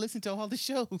producer. I listen to all the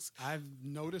shows. I've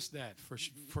noticed that for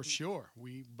sure.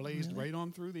 We blazed Really? right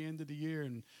on through the end of the year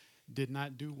and did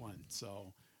not do one.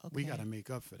 So we Okay. got to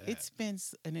make up for that. It's been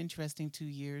an interesting 2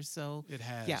 years. So It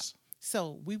has. Yeah.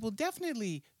 So we will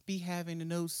definitely be having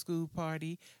an old school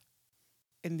party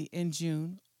in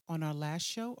June on our last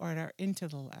show or at our into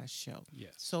the last show.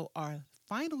 Yes. So our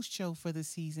final show for the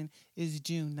season is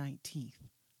June 19th.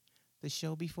 The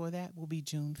show before that will be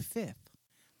June 5th.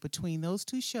 Between those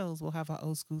 2 shows, we'll have our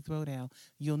old school throwdown.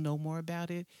 You'll know more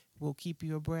about it. We'll keep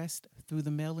you abreast through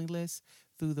the mailing list,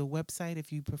 through the website.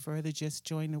 If you prefer to just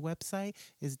join the website,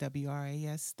 is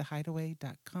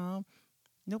wrasthehideaway.com.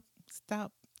 Nope,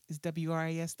 stop. It's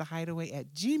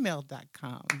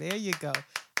wrasthehideaway@gmail.com. There you go.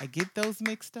 I get those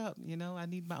mixed up. You know, I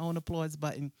need my own applause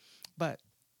button. But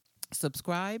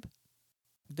subscribe,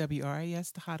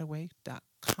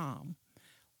 wrasthehideaway.com.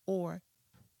 Or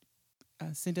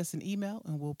send us an email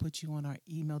and we'll put you on our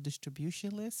email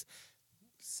distribution list.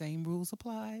 Same rules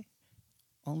apply.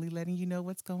 Only letting you know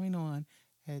what's going on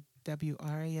at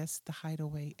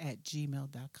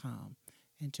wrasthehideaway@gmail.com.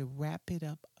 And to wrap it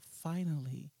up,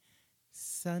 finally,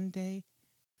 Sunday,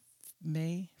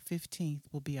 May 15th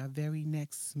will be our very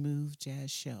next Smooth Jazz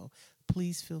show.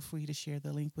 Please feel free to share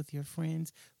the link with your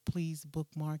friends. Please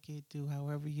bookmark it, do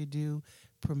however you do,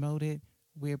 promote it.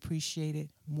 We appreciate it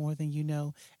more than you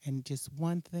know. And just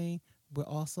one thing, we're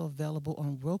also available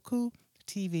on Roku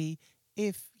TV.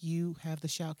 If you have the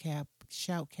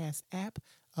Shoutcast app,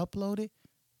 upload it,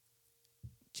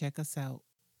 check us out.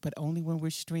 But only when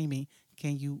we're streaming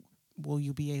will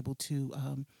you be able to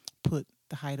put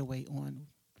the Hideaway on.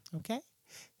 Okay?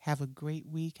 Have a great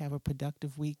week. Have a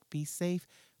productive week. Be safe.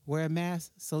 Wear a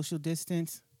mask. Social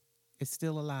distance. It's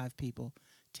still alive, people.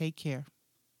 Take care.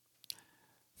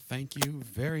 Thank you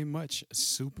very much,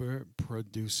 super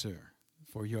producer,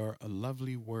 for your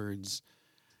lovely words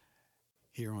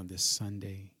here on this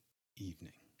Sunday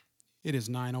evening. It is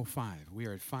 9:05. We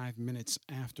are at 5 minutes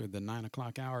after the 9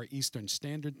 o'clock hour Eastern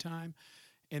Standard Time,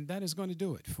 and that is going to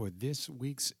do it for this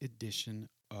week's edition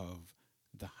of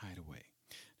The Hideaway.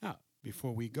 Now,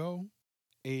 before we go,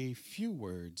 a few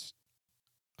words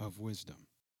of wisdom.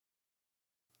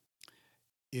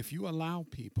 If you allow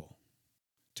people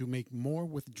to make more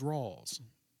withdrawals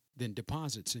than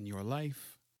deposits in your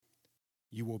life,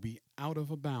 you will be out of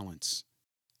a balance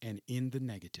and in the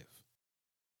negative.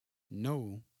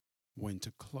 Know when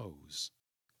to close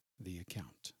the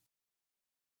account.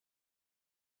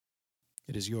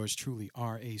 It is yours truly,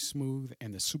 R.A. Smooth,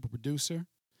 and the super producer,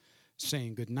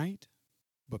 saying good night.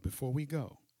 But before we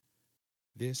go,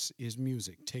 this is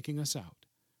music taking us out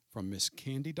from Miss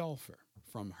Candy Dolfer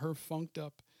from her funked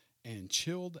up and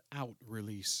chilled out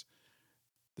release.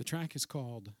 The track is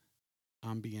called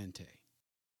Ambiente.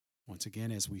 Once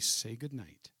again, as we say good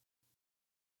night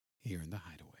here in the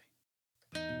Hideaway.